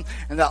Jerusalem,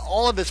 and that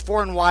all of his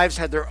foreign wives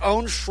had their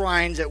own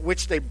shrines at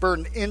which they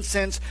burned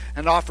incense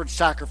and offered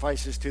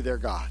sacrifices to their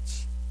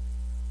gods.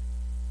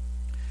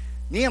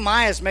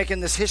 Nehemiah is making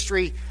this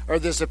history, or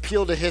this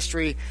appeal to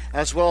history,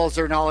 as well as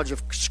their knowledge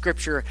of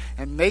Scripture,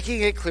 and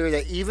making it clear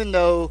that even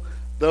though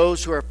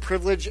those who are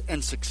privileged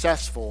and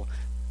successful,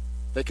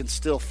 they can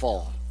still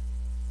fall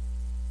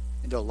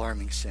into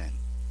alarming sin.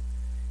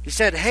 He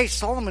said, hey,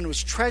 Solomon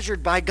was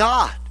treasured by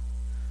God.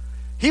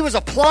 He was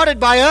applauded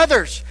by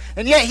others,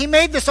 and yet he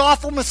made this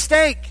awful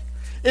mistake.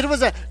 It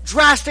was a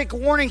drastic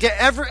warning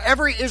to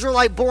every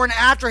Israelite born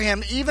after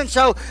him. Even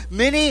so,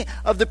 many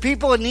of the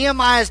people in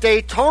Nehemiah's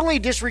day totally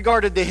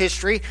disregarded the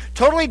history,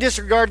 totally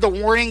disregarded the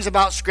warnings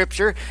about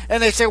Scripture,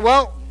 and they say,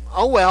 well,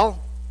 oh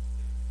well.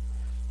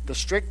 The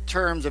strict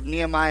terms of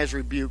Nehemiah's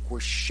rebuke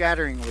were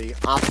shatteringly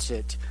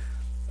opposite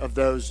of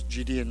those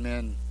Judean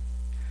men.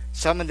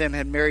 Some of them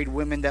had married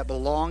women that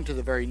belonged to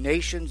the very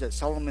nations that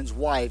Solomon's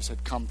wives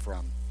had come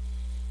from.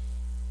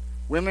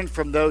 Women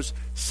from those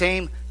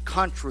same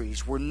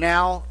countries were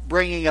now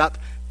bringing up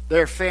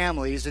their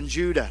families in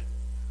Judah.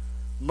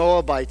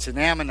 Moabites, and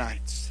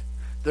Ammonites.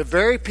 The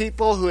very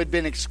people who had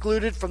been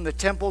excluded from the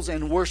temples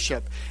and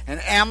worship. An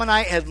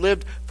Ammonite had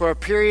lived for a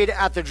period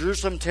at the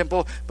Jerusalem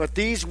temple, but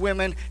these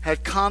women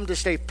had come to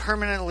stay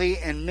permanently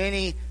in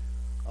many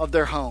of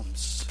their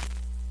homes.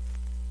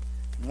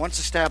 And once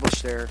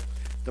established there,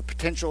 the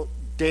potential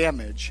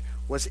damage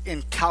was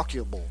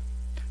incalculable.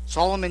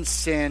 Solomon's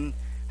sin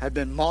had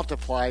been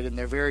multiplied in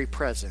their very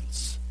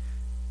presence.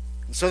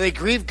 And so they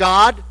grieved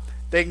God.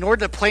 They ignored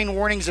the plain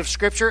warnings of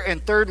Scripture.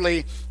 And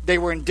thirdly, they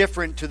were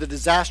indifferent to the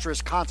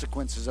disastrous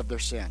consequences of their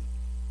sin.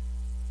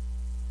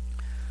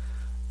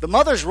 The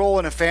mother's role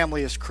in a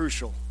family is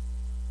crucial.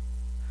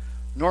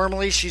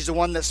 Normally, she's the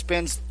one that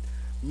spends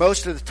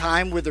most of the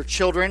time with her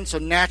children, so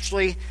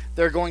naturally,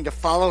 they're going to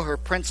follow her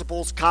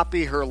principles,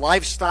 copy her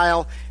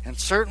lifestyle, and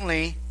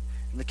certainly,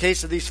 in the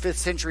case of these 5th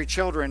century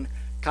children,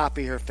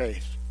 copy her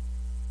faith.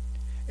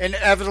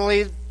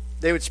 Inevitably,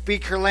 they would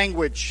speak her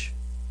language.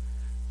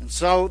 And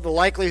so the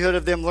likelihood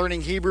of them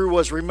learning Hebrew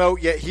was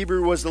remote, yet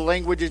Hebrew was the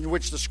language in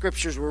which the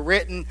scriptures were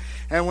written.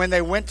 And when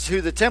they went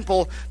to the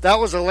temple, that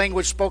was a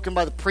language spoken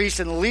by the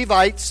priests and the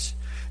Levites.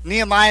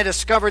 Nehemiah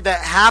discovered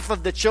that half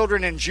of the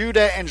children in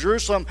Judah and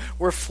Jerusalem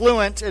were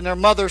fluent in their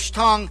mother's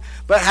tongue,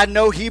 but had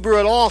no Hebrew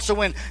at all. So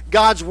when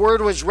God's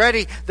word was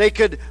ready,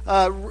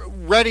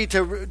 ready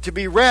to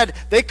be read,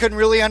 they couldn't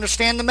really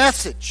understand the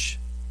message.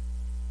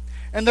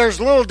 And there's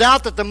little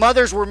doubt that the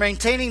mothers were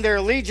maintaining their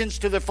allegiance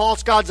to the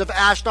false gods of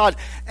Ashdod,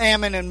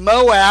 Ammon, and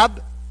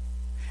Moab.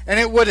 And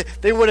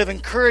they would have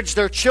encouraged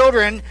their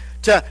children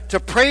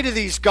to pray to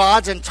these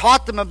gods and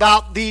taught them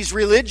about these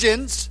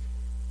religions.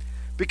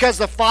 Because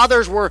the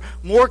fathers were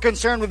more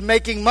concerned with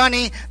making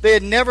money, they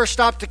had never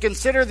stopped to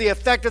consider the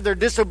effect of their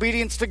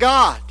disobedience to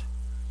God.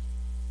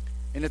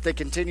 And if they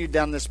continued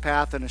down this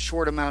path in a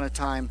short amount of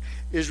time,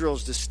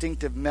 Israel's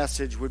distinctive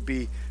message would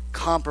be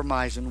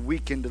compromised and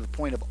weakened to the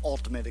point of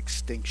ultimate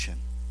extinction.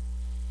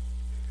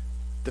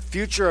 The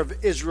future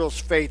of Israel's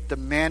faith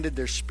demanded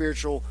their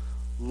spiritual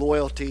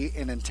loyalty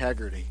and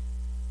integrity.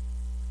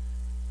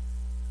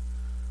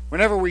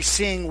 Whenever we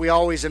sing, we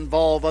always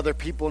involve other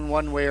people in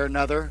one way or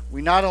another.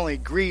 We not only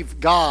grieve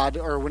God,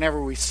 or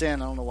whenever we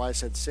sin, I don't know why I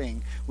said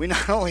sing, we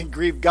not only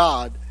grieve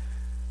God,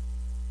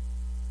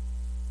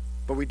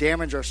 but we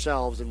damage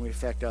ourselves and we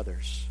affect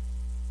others.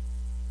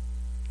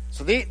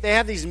 So they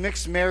have these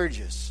mixed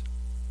marriages.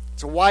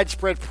 It's a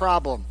widespread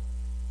problem.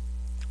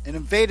 It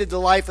invaded the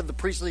life of the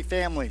priestly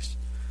families,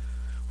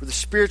 where the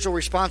spiritual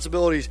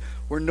responsibilities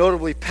were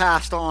notably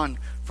passed on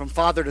from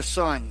father to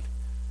son.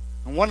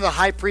 And one of the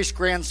high priest's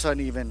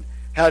grandson even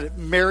had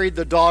married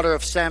the daughter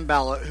of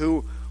Sanballat,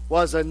 who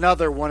was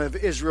another one of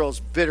Israel's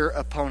bitter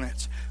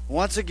opponents.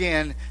 Once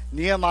again,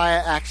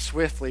 Nehemiah acts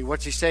swiftly.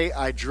 What's he say?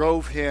 I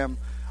drove him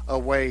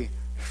away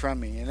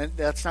from me. And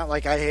that's not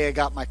like, I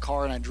got my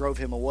car and I drove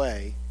him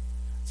away.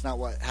 That's not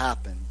what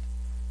happened.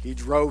 He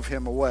drove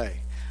him away.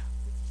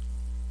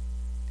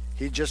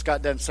 He just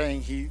got done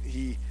saying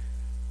he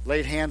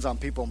laid hands on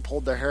people and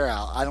pulled their hair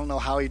out. I don't know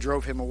how he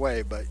drove him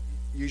away, but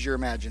use your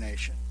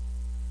imagination.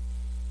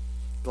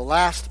 The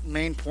last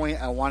main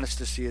point I want us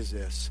to see is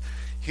this: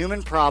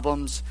 human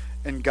problems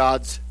and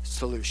God's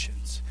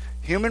solutions.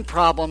 Human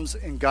problems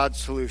and God's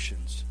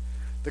solutions.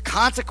 The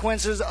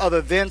consequences of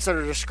events that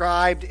are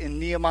described in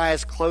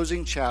Nehemiah's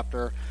closing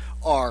chapter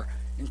are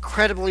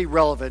incredibly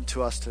relevant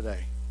to us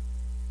today,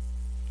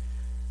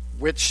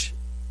 which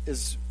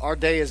is our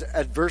day is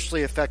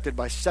adversely affected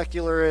by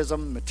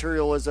secularism,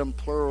 materialism,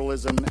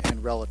 pluralism,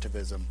 and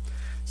relativism.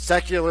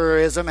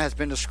 Secularism has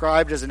been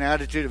described as an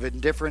attitude of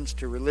indifference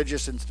to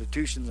religious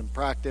institutions and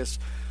practice,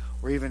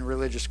 or even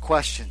religious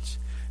questions.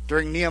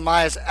 During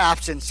Nehemiah's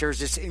absence, there's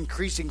this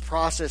increasing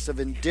process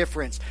of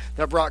indifference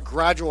that brought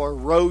gradual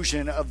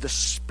erosion of the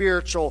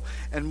spiritual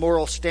and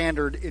moral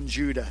standard in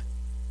Judah.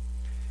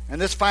 In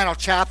this final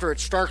chapter,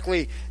 it's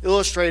starkly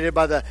illustrated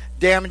by the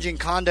damaging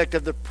conduct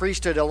of the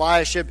priesthood.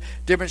 Eliashib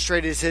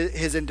demonstrated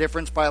his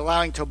indifference by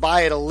allowing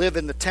Tobiah to live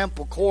in the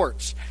temple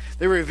courts.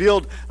 They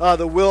revealed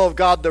the will of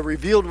God. The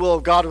revealed will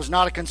of God was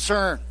not a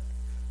concern.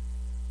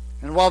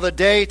 And while the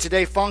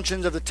day-to-day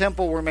functions of the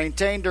temple were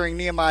maintained during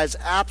Nehemiah's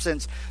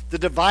absence, the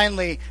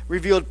divinely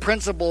revealed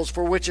principles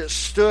for which it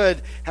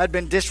stood had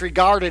been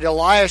disregarded.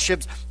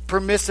 Eliashib's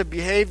permissive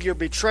behavior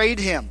betrayed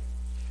him,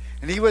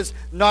 and he was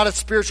not a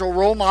spiritual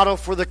role model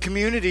for the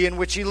community in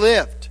which he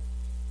lived.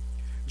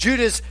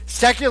 Judah's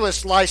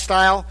secularist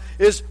lifestyle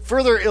is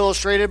further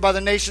illustrated by the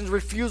nation's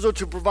refusal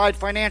to provide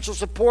financial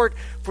support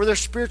for their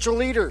spiritual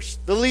leaders,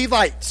 the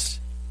Levites.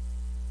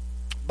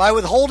 By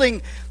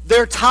withholding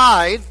their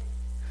tithe,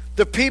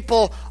 the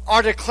people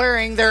are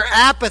declaring their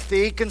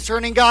apathy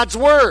concerning God's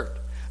word.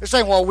 They're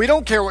saying, well, we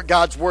don't care what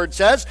God's word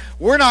says.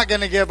 We're not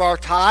going to give our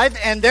tithe.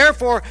 And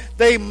therefore,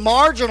 they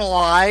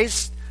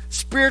marginalize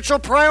spiritual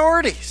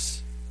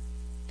priorities.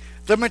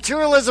 The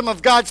materialism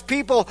of God's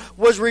people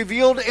was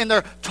revealed in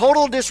their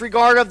total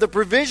disregard of the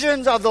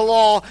provisions of the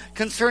law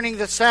concerning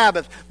the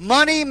Sabbath.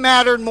 Money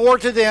mattered more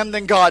to them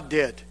than God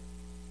did.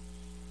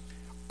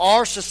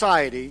 Our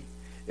society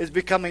is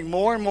becoming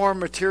more and more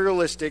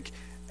materialistic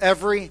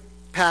every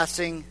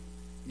passing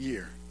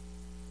year.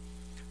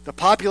 The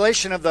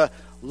population of the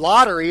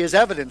lottery is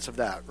evidence of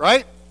that,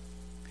 right?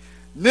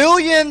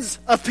 Millions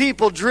of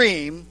people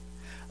dream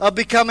of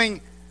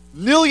becoming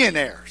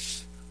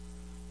millionaires.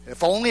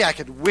 If only I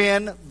could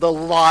win the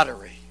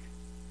lottery.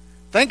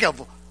 Think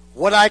of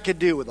what I could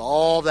do with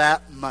all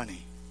that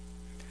money.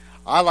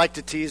 I like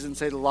to tease and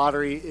say the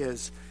lottery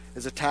is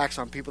a tax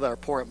on people that are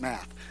poor at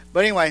math.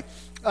 But anyway,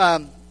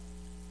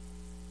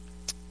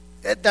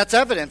 that's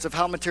evidence of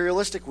how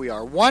materialistic we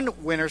are. One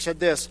winner said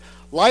this: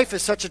 life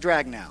is such a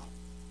drag now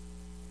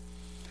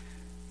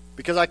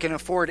because I can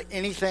afford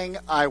anything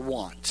I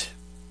want.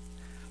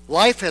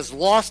 Life has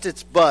lost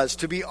its buzz.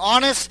 To be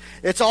honest,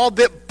 it's all a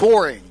bit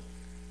boring.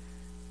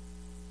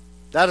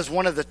 That is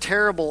one of the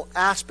terrible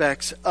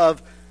aspects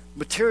of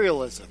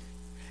materialism.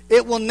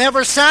 It will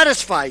never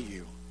satisfy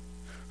you.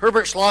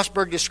 Herbert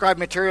Schlossberg described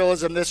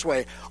materialism this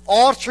way: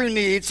 all true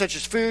needs, such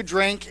as food,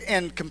 drink,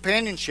 and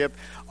companionship,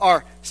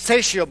 are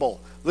satiable.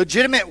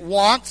 Legitimate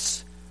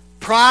wants,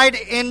 pride,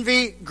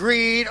 envy,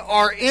 greed,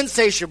 are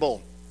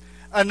insatiable.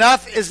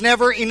 Enough is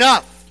never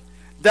enough.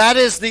 That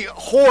is the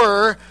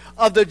horror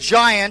of the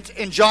giant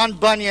in John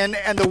Bunyan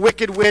and the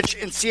Wicked Witch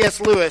in C.S.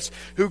 Lewis,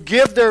 who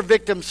give their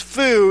victims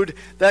food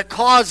that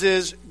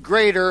causes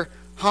greater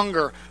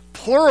hunger.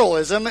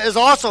 Pluralism is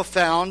also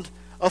found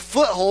a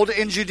foothold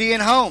in Judean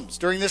homes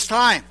during this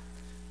time.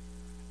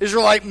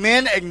 Israelite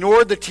men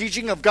ignored the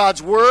teaching of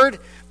God's word.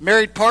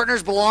 Married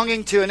partners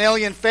belonging to an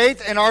alien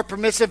faith. In our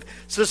permissive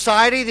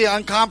society, the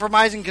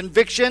uncompromising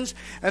convictions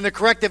and the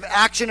corrective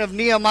action of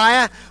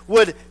Nehemiah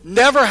would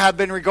never have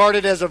been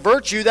regarded as a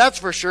virtue, that's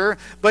for sure.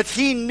 But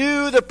he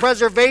knew the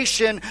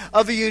preservation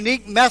of a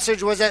unique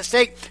message was at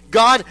stake.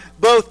 God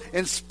both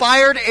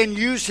inspired and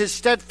used his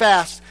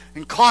steadfast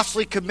and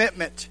costly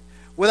commitment.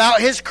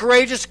 Without his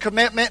courageous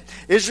commitment,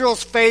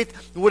 Israel's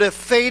faith would have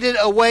faded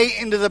away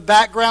into the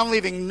background,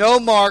 leaving no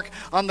mark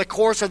on the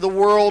course of the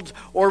world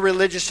or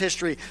religious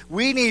history.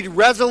 We need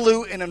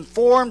resolute and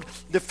informed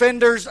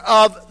defenders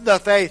of the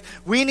faith.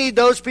 We need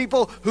those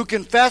people who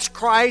confess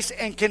Christ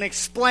and can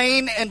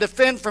explain and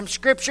defend from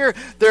Scripture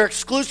their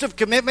exclusive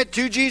commitment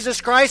to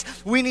Jesus Christ.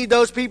 We need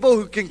those people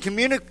who can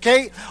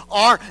communicate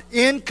our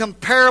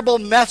incomparable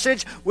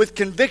message with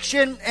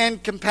conviction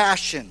and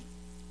compassion.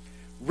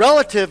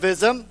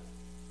 Relativism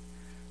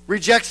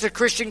rejects the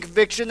Christian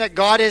conviction that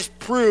God has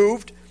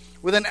proved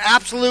with an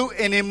absolute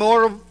and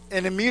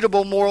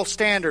immutable moral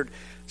standard,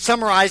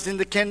 summarized in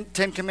the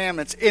Ten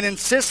Commandments. It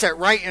insists that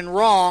right and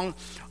wrong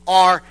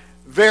are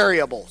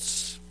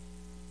variables.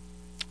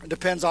 It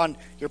depends on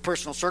your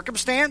personal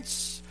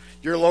circumstance,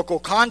 your local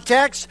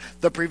context,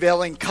 the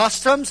prevailing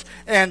customs,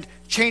 and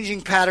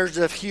changing patterns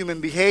of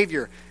human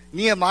behavior.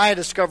 Nehemiah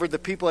discovered the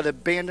people had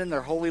abandoned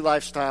their holy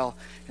lifestyle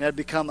and had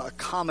become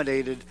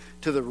accommodated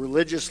to the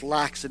religious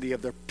laxity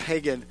of their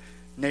pagan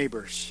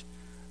neighbors.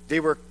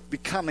 They were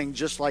becoming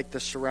just like the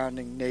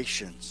surrounding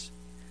nations.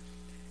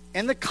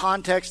 In the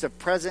context of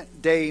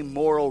present-day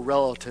moral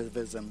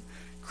relativism,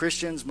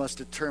 Christians must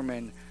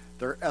determine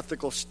their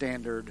ethical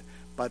standard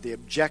by the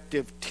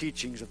objective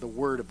teachings of the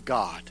Word of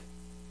God,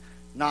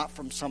 not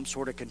from some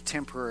sort of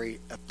contemporary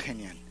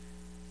opinion.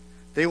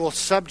 They will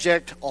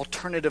subject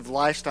alternative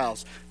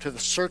lifestyles to the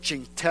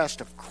searching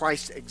test of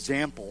Christ's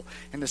example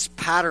and this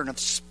pattern of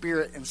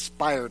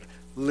Spirit-inspired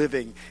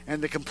living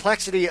and the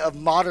complexity of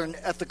modern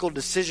ethical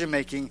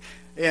decision-making,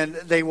 and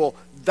they will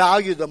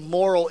value the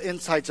moral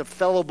insights of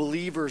fellow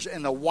believers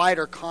in the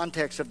wider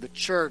context of the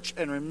church.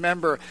 And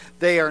remember,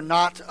 they are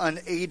not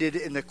unaided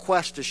in the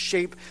quest to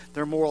shape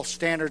their moral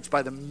standards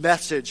by the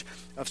message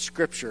of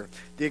Scripture,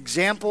 the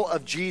example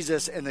of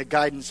Jesus, and the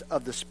guidance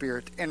of the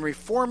Spirit, and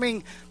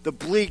reforming the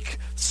bleak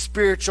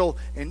spiritual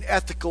and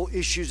ethical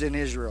issues in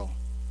Israel.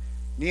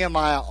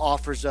 Nehemiah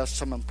offers us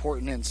some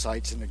important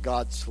insights into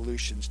God's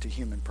solutions to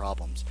human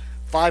problems.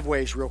 5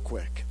 ways real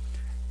quick.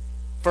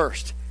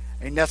 First,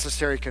 a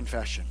necessary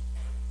confession.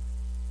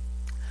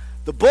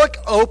 The book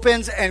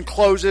opens and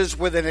closes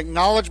with an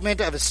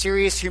acknowledgement of a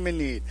serious human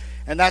need,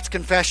 and that's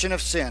confession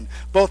of sin.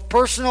 Both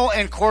personal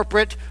and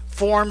corporate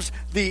forms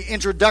the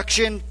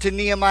introduction to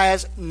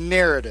Nehemiah's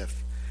narrative.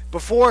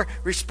 Before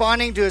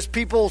responding to his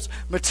people's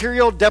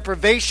material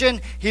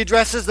deprivation, he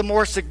addresses the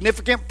more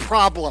significant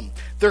problem,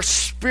 their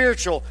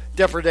spiritual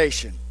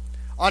depredation.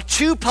 On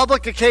 2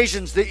 public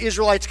occasions, the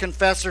Israelites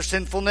confess their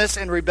sinfulness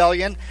and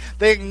rebellion.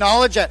 They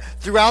acknowledge that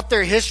throughout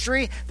their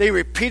history, they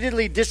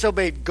repeatedly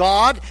disobeyed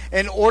God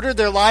and ordered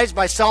their lives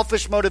by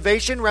selfish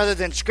motivation rather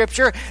than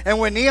Scripture. And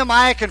when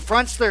Nehemiah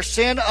confronts their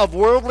sin of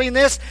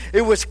worldliness,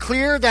 it was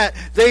clear that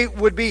there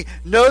would be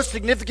no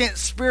significant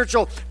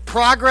spiritual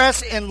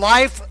progress in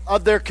life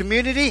of their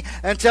community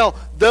until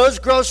those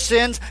gross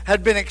sins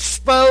had been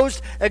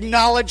exposed,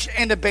 acknowledged,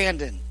 and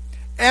abandoned.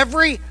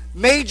 Every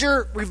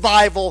major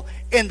revival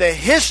in the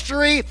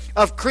history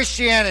of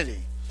Christianity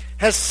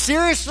has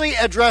seriously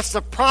addressed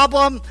the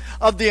problem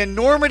of the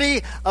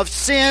enormity of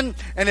sin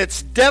and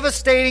its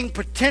devastating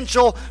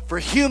potential for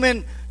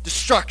human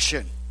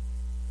destruction.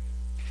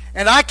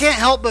 And I can't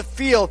help but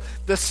feel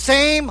the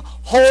same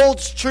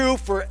holds true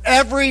for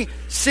every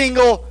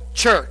single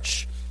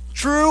church.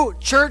 True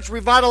church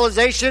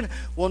revitalization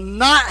will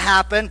not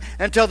happen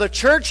until the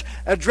church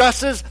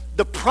addresses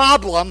the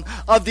problem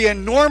of the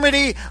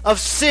enormity of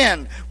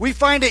sin. We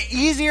find it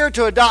easier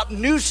to adopt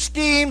new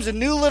schemes and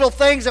new little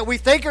things that we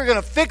think are going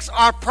to fix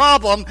our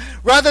problem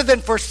rather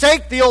than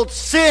forsake the old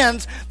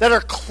sins that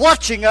are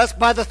clutching us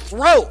by the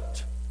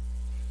throat.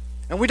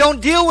 And we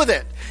don't deal with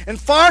it. In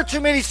far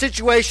too many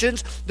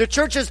situations, the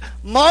church has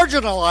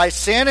marginalized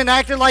sin and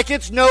acted like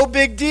it's no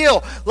big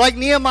deal. Like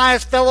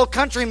Nehemiah's fellow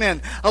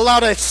countrymen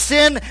allowed a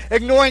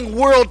sin-ignoring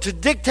world to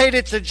dictate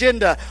its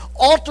agenda,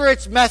 alter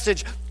its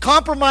message,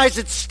 compromise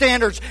its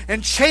standards,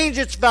 and change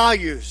its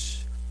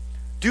values.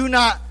 Do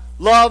not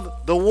love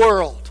the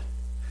world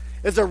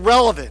is a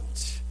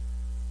relevant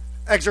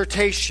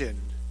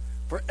exhortation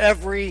for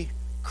every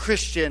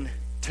Christian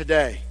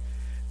today,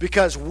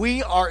 because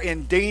we are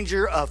in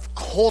danger of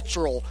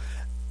cultural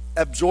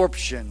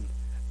absorption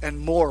and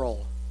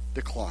moral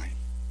decline.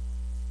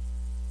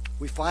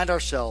 We find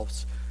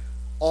ourselves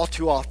all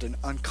too often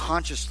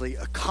unconsciously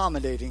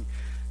accommodating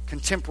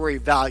contemporary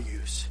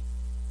values.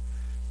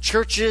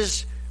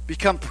 Churches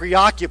become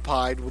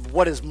preoccupied with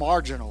what is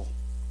marginal.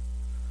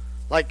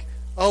 Like,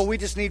 oh, we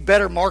just need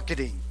better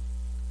marketing.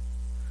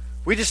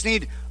 We just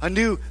need a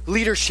new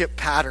leadership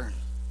pattern.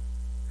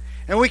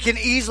 And we can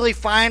easily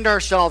find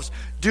ourselves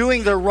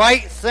doing the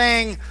right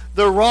thing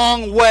the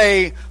wrong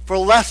way for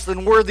less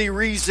than worthy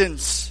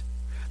reasons.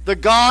 The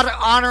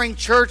God-honoring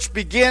church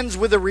begins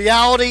with the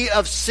reality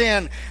of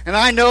sin. And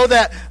I know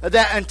that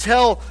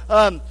until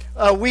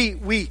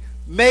we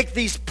make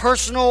these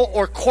personal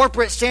or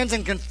corporate sins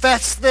and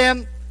confess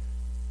them,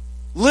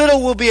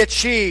 little will be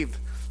achieved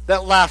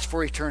that lasts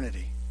for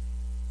eternity.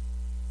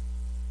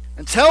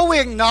 Until we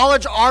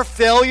acknowledge our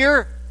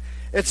failure,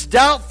 it's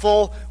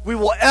doubtful we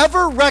will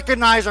ever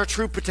recognize our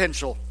true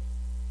potential.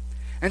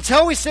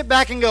 Until we sit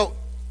back and go,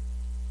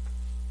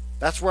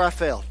 that's where I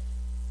failed.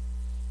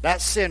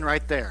 That's sin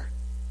right there.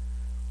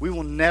 We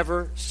will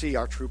never see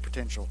our true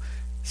potential.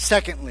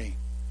 Secondly,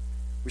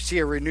 we see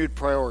a renewed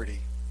priority.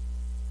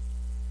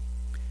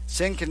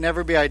 Sin can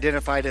never be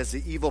identified as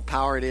the evil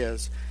power it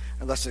is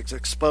unless it's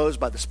exposed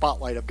by the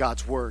spotlight of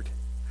God's Word.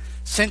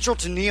 Central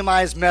to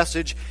Nehemiah's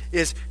message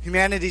is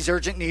humanity's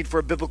urgent need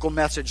for a biblical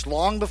message.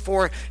 Long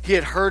before he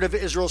had heard of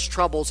Israel's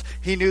troubles,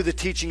 he knew the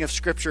teaching of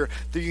Scripture.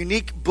 The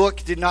unique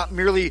book did not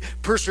merely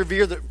preserve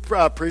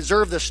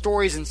the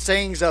stories and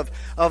sayings of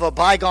a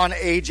bygone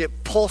age.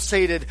 It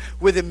pulsated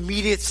with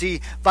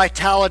immediacy,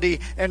 vitality,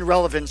 and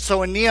relevance.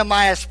 So in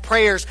Nehemiah's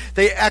prayers,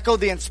 they echo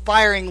the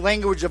inspiring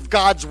language of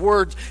God's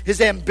words.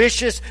 His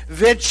ambitious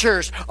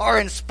ventures are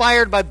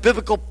inspired by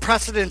biblical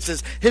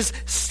precedences. His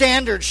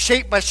standards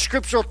shaped by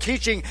scriptural teaching,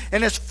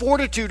 and his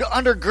fortitude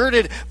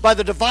undergirded by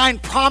the divine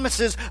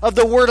promises of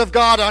the Word of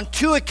God. On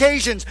 2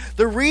 occasions,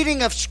 the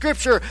reading of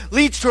Scripture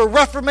leads to a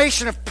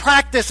reformation of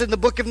practice in the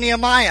book of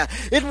Nehemiah.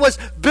 It was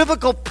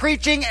biblical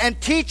preaching and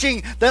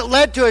teaching that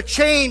led to a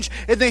change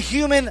in the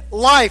human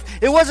life.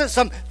 It wasn't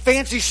some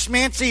fancy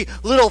schmancy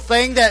little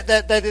thing that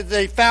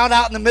they found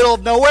out in the middle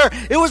of nowhere.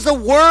 It was the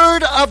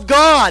Word of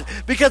God,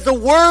 because the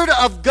Word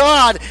of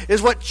God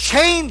is what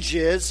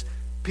changes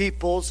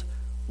people's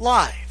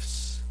lives.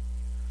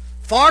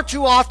 Far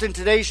too often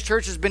today's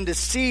church has been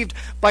deceived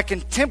by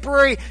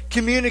contemporary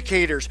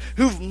communicators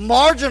who've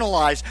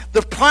marginalized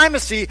the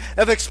primacy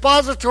of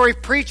expository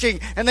preaching,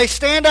 and they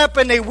stand up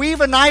and they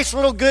weave a nice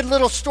little good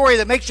little story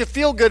that makes you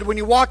feel good when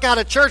you walk out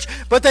of church,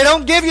 but they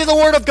don't give you the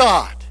Word of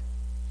God.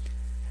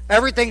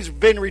 Everything's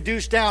been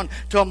reduced down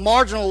to a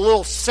marginal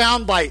little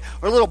soundbite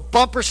or a little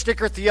bumper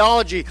sticker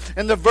theology,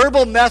 and the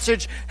verbal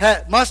message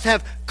must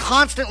have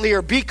constantly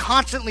or be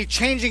constantly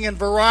changing in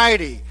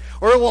variety,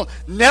 or it will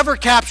never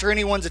capture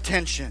anyone's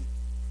attention.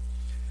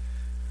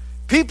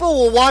 People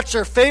will watch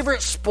their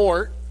favorite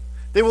sport,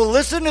 they will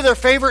listen to their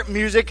favorite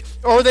music,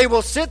 or they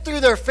will sit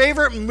through their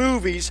favorite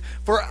movies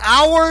for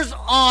hours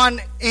on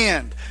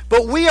end.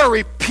 But we are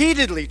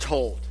repeatedly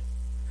told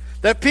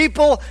that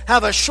people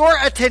have a short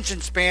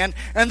attention span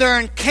and they're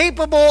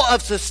incapable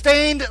of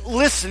sustained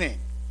listening.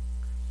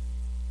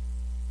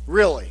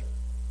 Really.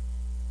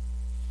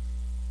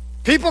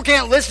 People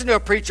can't listen to a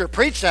preacher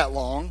preach that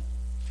long.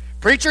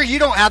 Preacher, you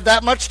don't have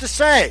that much to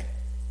say.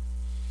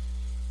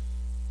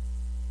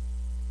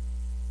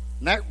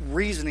 And that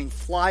reasoning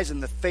flies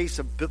in the face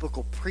of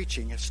biblical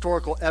preaching,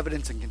 historical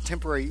evidence, and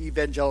contemporary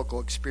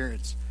evangelical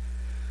experience.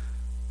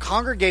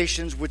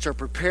 Congregations which are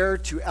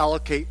prepared to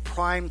allocate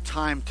prime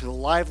time to the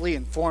lively,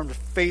 informed,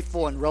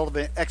 faithful, and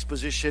relevant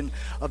exposition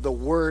of the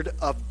Word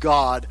of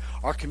God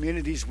are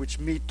communities which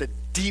meet the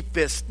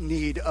deepest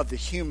need of the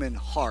human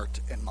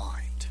heart and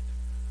mind.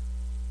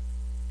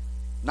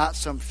 Not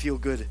some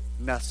feel-good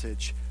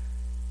message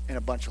and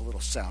a bunch of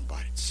little sound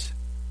bites.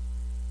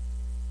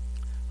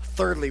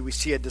 thirdly, we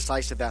see a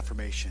decisive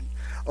affirmation.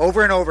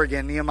 Over and over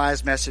again,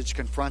 Nehemiah's message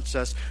confronts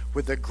us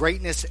with the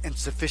greatness and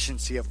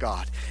sufficiency of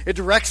God. It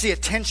directs the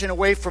attention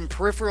away from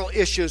peripheral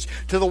issues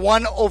to the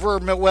one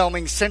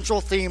overwhelming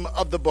central theme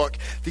of the book,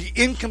 the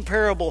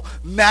incomparable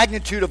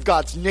magnitude of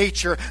God's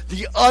nature,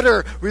 the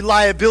utter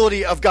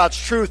reliability of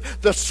God's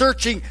truth, the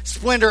searching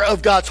splendor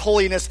of God's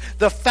holiness,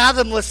 the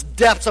fathomless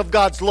depths of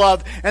God's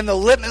love, and the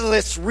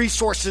limitless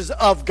resources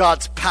of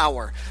God's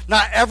power.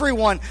 Not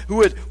everyone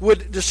who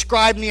would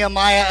describe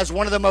Nehemiah as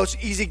one of the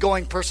most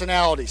easygoing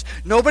personalities.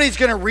 Nobody's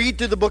going to read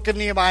through the book of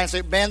Nehemiah and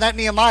say, man, that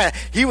Nehemiah,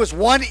 he was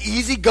one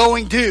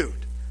easygoing dude.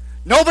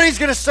 Nobody's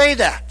going to say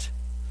that.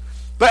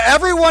 But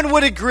everyone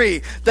would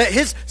agree that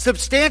his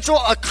substantial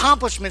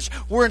accomplishments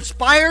were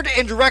inspired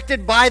and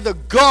directed by the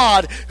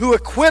God who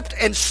equipped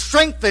and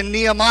strengthened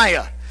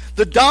Nehemiah.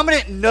 The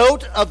dominant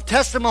note of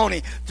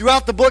testimony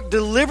throughout the book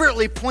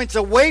deliberately points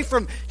away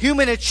from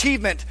human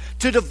achievement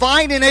to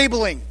divine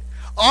enabling.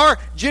 Our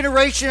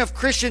generation of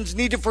Christians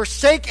need to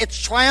forsake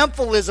its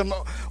triumphalism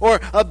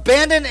or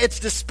abandon its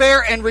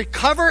despair and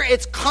recover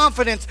its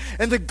confidence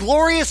in the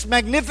glorious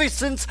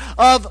magnificence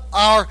of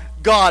our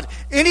God.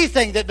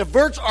 Anything that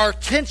diverts our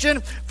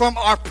attention from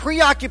our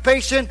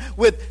preoccupation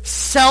with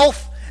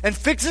self and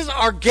fixes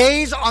our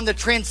gaze on the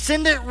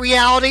transcendent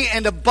reality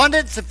and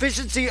abundant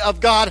sufficiency of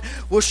God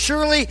will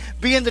surely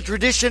be in the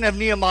tradition of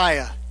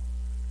Nehemiah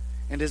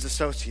and his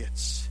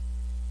associates.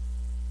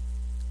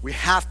 We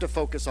have to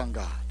focus on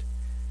God.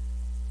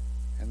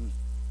 And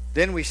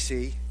then we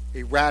see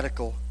a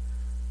radical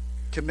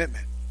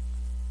commitment.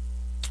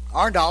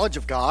 Our knowledge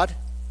of God,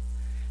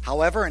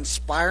 however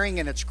inspiring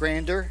in its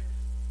grandeur,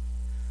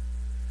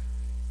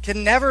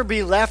 can never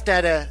be left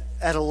at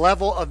a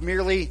level of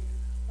merely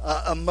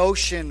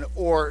emotion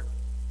or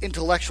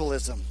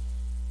intellectualism.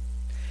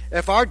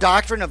 If our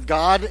doctrine of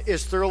God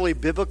is thoroughly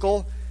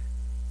biblical,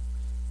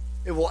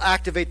 it will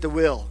activate the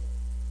will.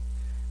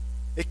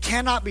 It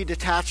cannot be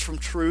detached from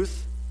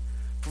truth,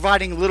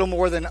 providing little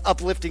more than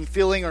uplifting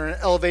feeling or an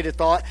elevated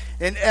thought.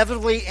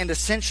 Inevitably and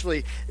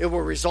essentially, it will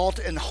result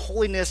in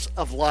holiness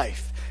of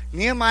life.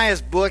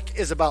 Nehemiah's book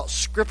is about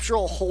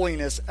scriptural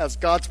holiness as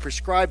God's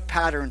prescribed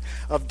pattern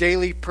of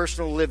daily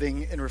personal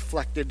living and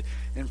reflected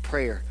in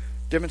prayer,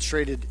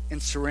 demonstrated in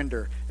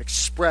surrender,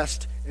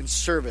 expressed in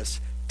service,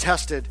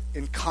 tested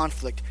in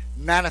conflict,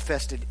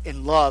 manifested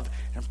in love,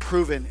 and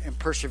proven in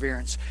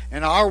perseverance.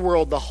 In our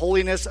world, the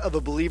holiness of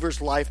a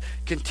believer's life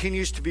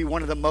continues to be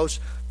one of the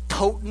most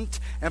potent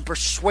and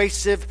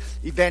persuasive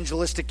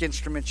evangelistic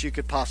instruments you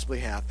could possibly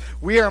have.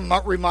 We are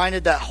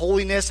reminded that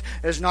holiness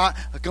is not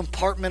a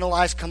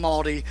compartmentalized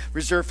commodity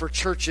reserved for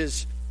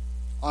churches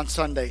on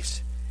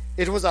Sundays.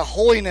 It was a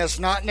holiness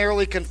not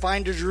narrowly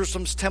confined to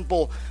Jerusalem's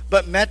temple,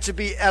 but meant to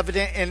be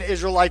evident in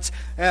Israelites'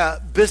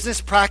 business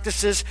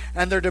practices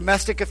and their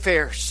domestic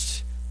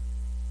affairs.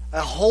 A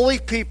holy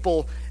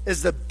people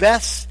is the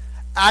best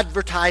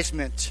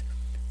advertisement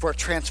for a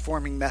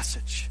transforming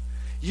message.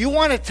 You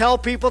want to tell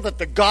people that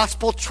the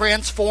gospel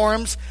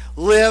transforms?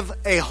 Live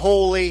a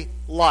holy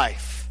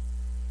life.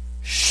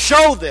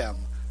 Show them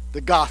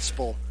the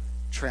gospel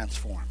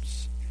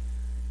transforms.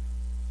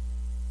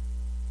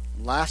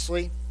 And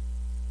lastly,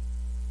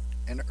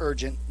 an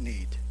urgent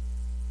need.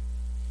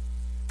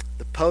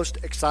 The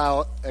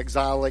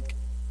post-exilic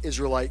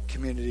Israelite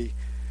community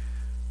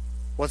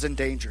was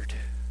endangered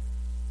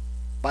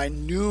by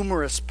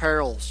numerous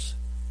perils,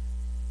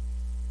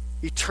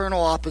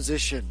 eternal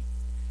opposition,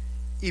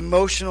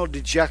 emotional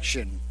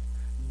dejection,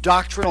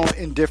 doctrinal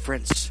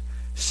indifference,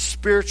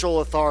 spiritual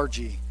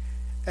lethargy,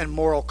 and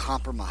moral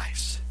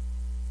compromise.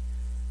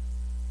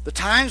 The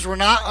times were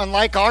not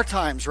unlike our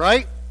times,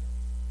 right?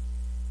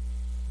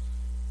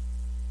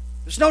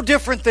 It's no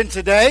different than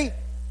today.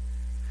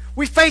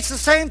 We face the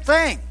same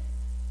thing.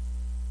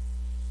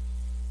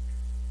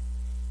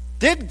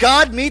 Did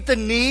God meet the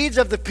needs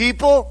of the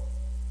people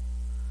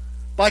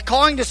by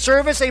calling to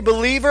service a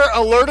believer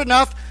alert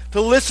enough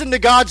to listen to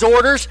God's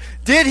orders?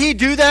 Did he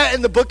do that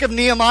in the book of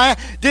Nehemiah?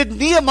 Did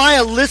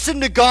Nehemiah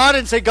listen to God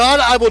and say, God,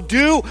 I will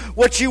do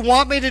what you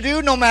want me to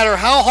do no matter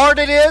how hard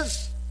it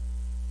is?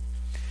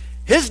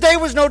 His day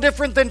was no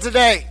different than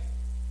today.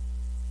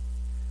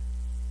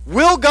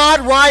 Will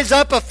God rise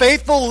up a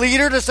faithful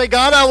leader to say,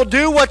 God, I will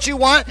do what you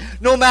want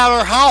no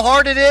matter how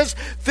hard it is?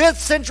 5th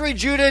century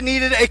Judah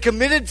needed a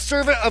committed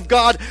servant of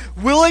God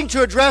willing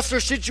to address their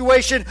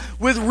situation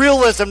with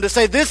realism, to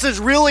say this is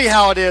really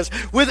how it is,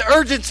 with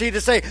urgency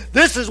to say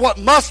this is what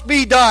must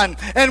be done,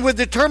 and with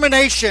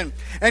determination.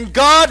 And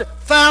God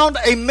found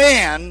a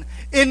man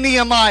in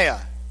Nehemiah.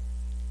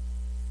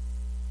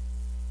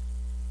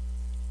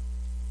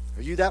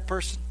 Are you that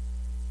person?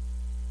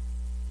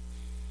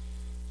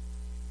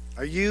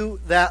 Are you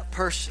that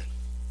person?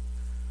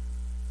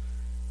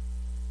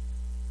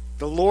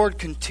 The Lord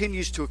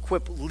continues to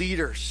equip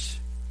leaders.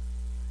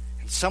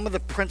 And some of the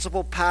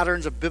principal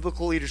patterns of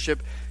biblical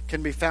leadership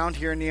can be found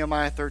here in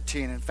Nehemiah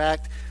 13. In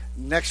fact,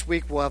 next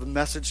week we'll have a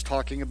message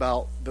talking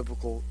about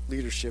biblical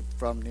leadership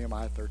from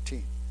Nehemiah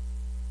 13.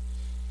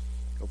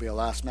 It'll be a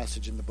last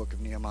message in the book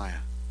of Nehemiah.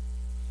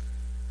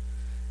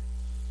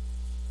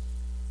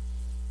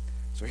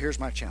 So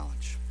here's my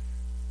challenge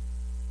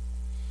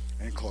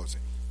in closing.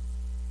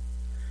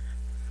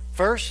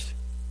 First,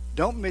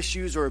 don't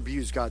misuse or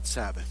abuse God's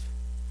Sabbath.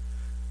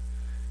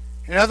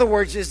 In other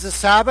words, is the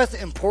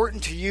Sabbath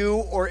important to you,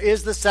 or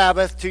is the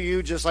Sabbath to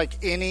you just like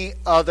any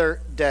other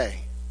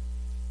day?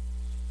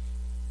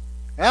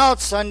 Well,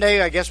 it's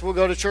Sunday. I guess we'll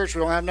go to church.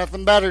 We don't have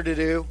nothing better to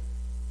do.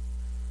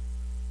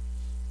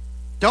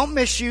 Don't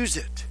misuse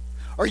it.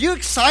 Are you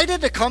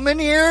excited to come in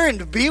here and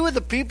to be with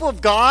the people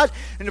of God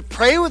and to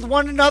pray with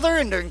one another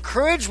and to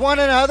encourage one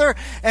another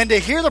and to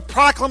hear the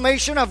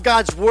proclamation of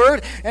God's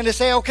word and to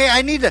say, okay,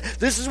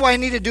 this is what I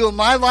need to do in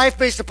my life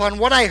based upon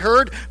what I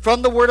heard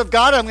from the word of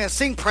God. I'm going to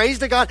sing praise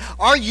to God.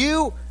 Are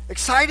you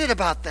excited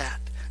about that?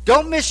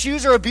 Don't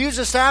misuse or abuse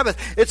the Sabbath.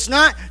 It's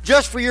not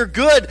just for your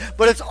good,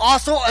 but it's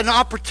also an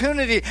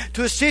opportunity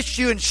to assist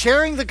you in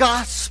sharing the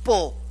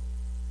gospel.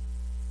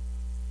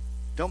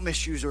 Don't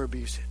misuse or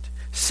abuse it.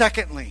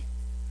 Secondly,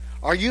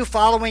 are you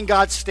following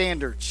God's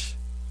standards?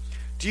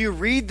 Do you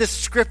read the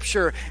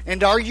scripture,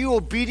 and are you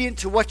obedient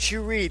to what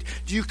you read?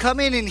 Do you come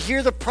in and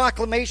hear the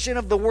proclamation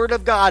of the word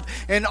of God,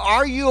 and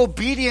are you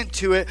obedient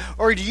to it,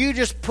 or do you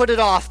just put it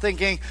off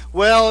thinking,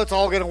 well, it's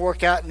all going to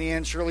work out in the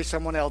end, surely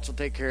someone else will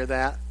take care of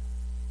that?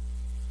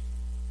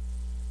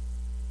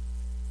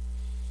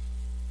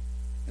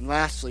 And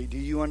lastly, do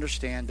you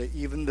understand that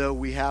even though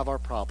we have our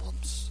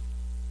problems,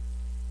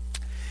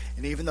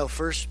 and even though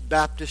First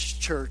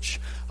Baptist Church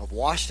of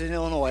Washington,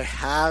 Illinois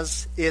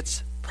has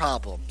its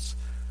problems,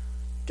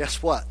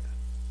 guess what?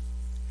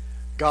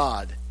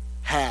 God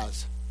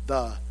has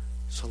the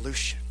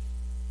solution.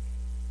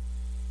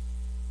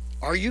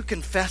 Are you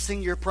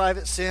confessing your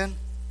private sin?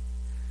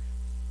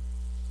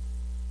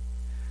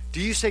 Do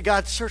you say,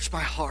 God, search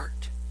my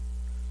heart?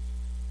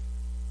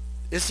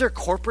 Is there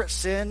corporate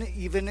sin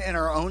even in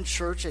our own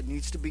church that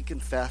needs to be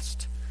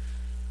confessed?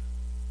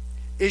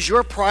 Is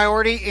your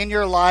priority in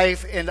your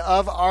life and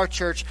of our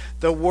church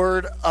the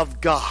Word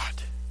of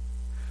God?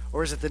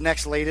 Or is it the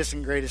next latest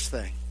and greatest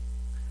thing?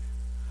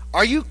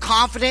 Are you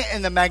confident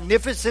in the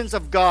magnificence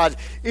of God?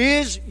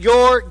 Is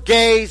your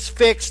gaze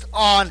fixed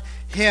on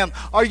Him?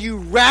 Are you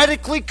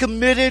radically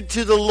committed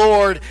to the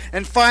Lord?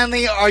 And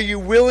finally, are you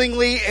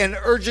willingly and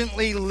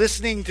urgently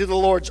listening to the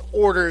Lord's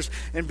orders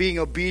and being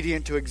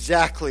obedient to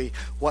exactly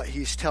what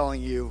He's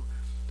telling you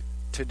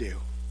to do?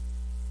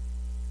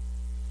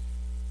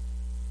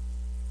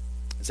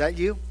 Is that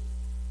you?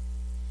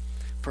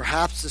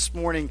 Perhaps this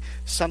morning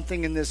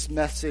something in this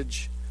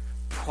message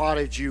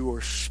prodded you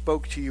or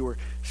spoke to you, or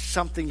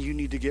something you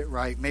need to get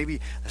right. Maybe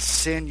a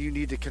sin you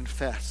need to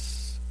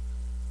confess.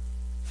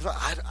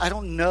 I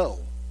don't know.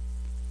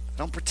 I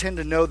don't pretend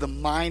to know the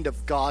mind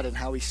of God and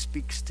how He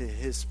speaks to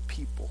His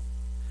people.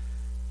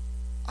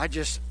 I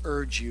just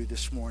urge you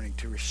this morning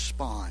to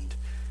respond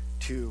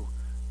to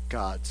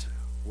God's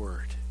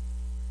word,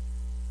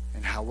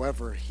 and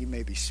however He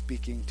may be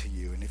speaking to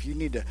you. And if you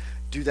need to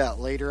do that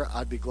later,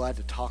 I'd be glad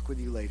to talk with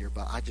you later,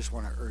 but I just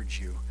want to urge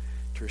you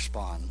to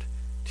respond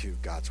to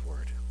God's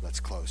word. Let's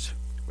close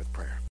with prayer.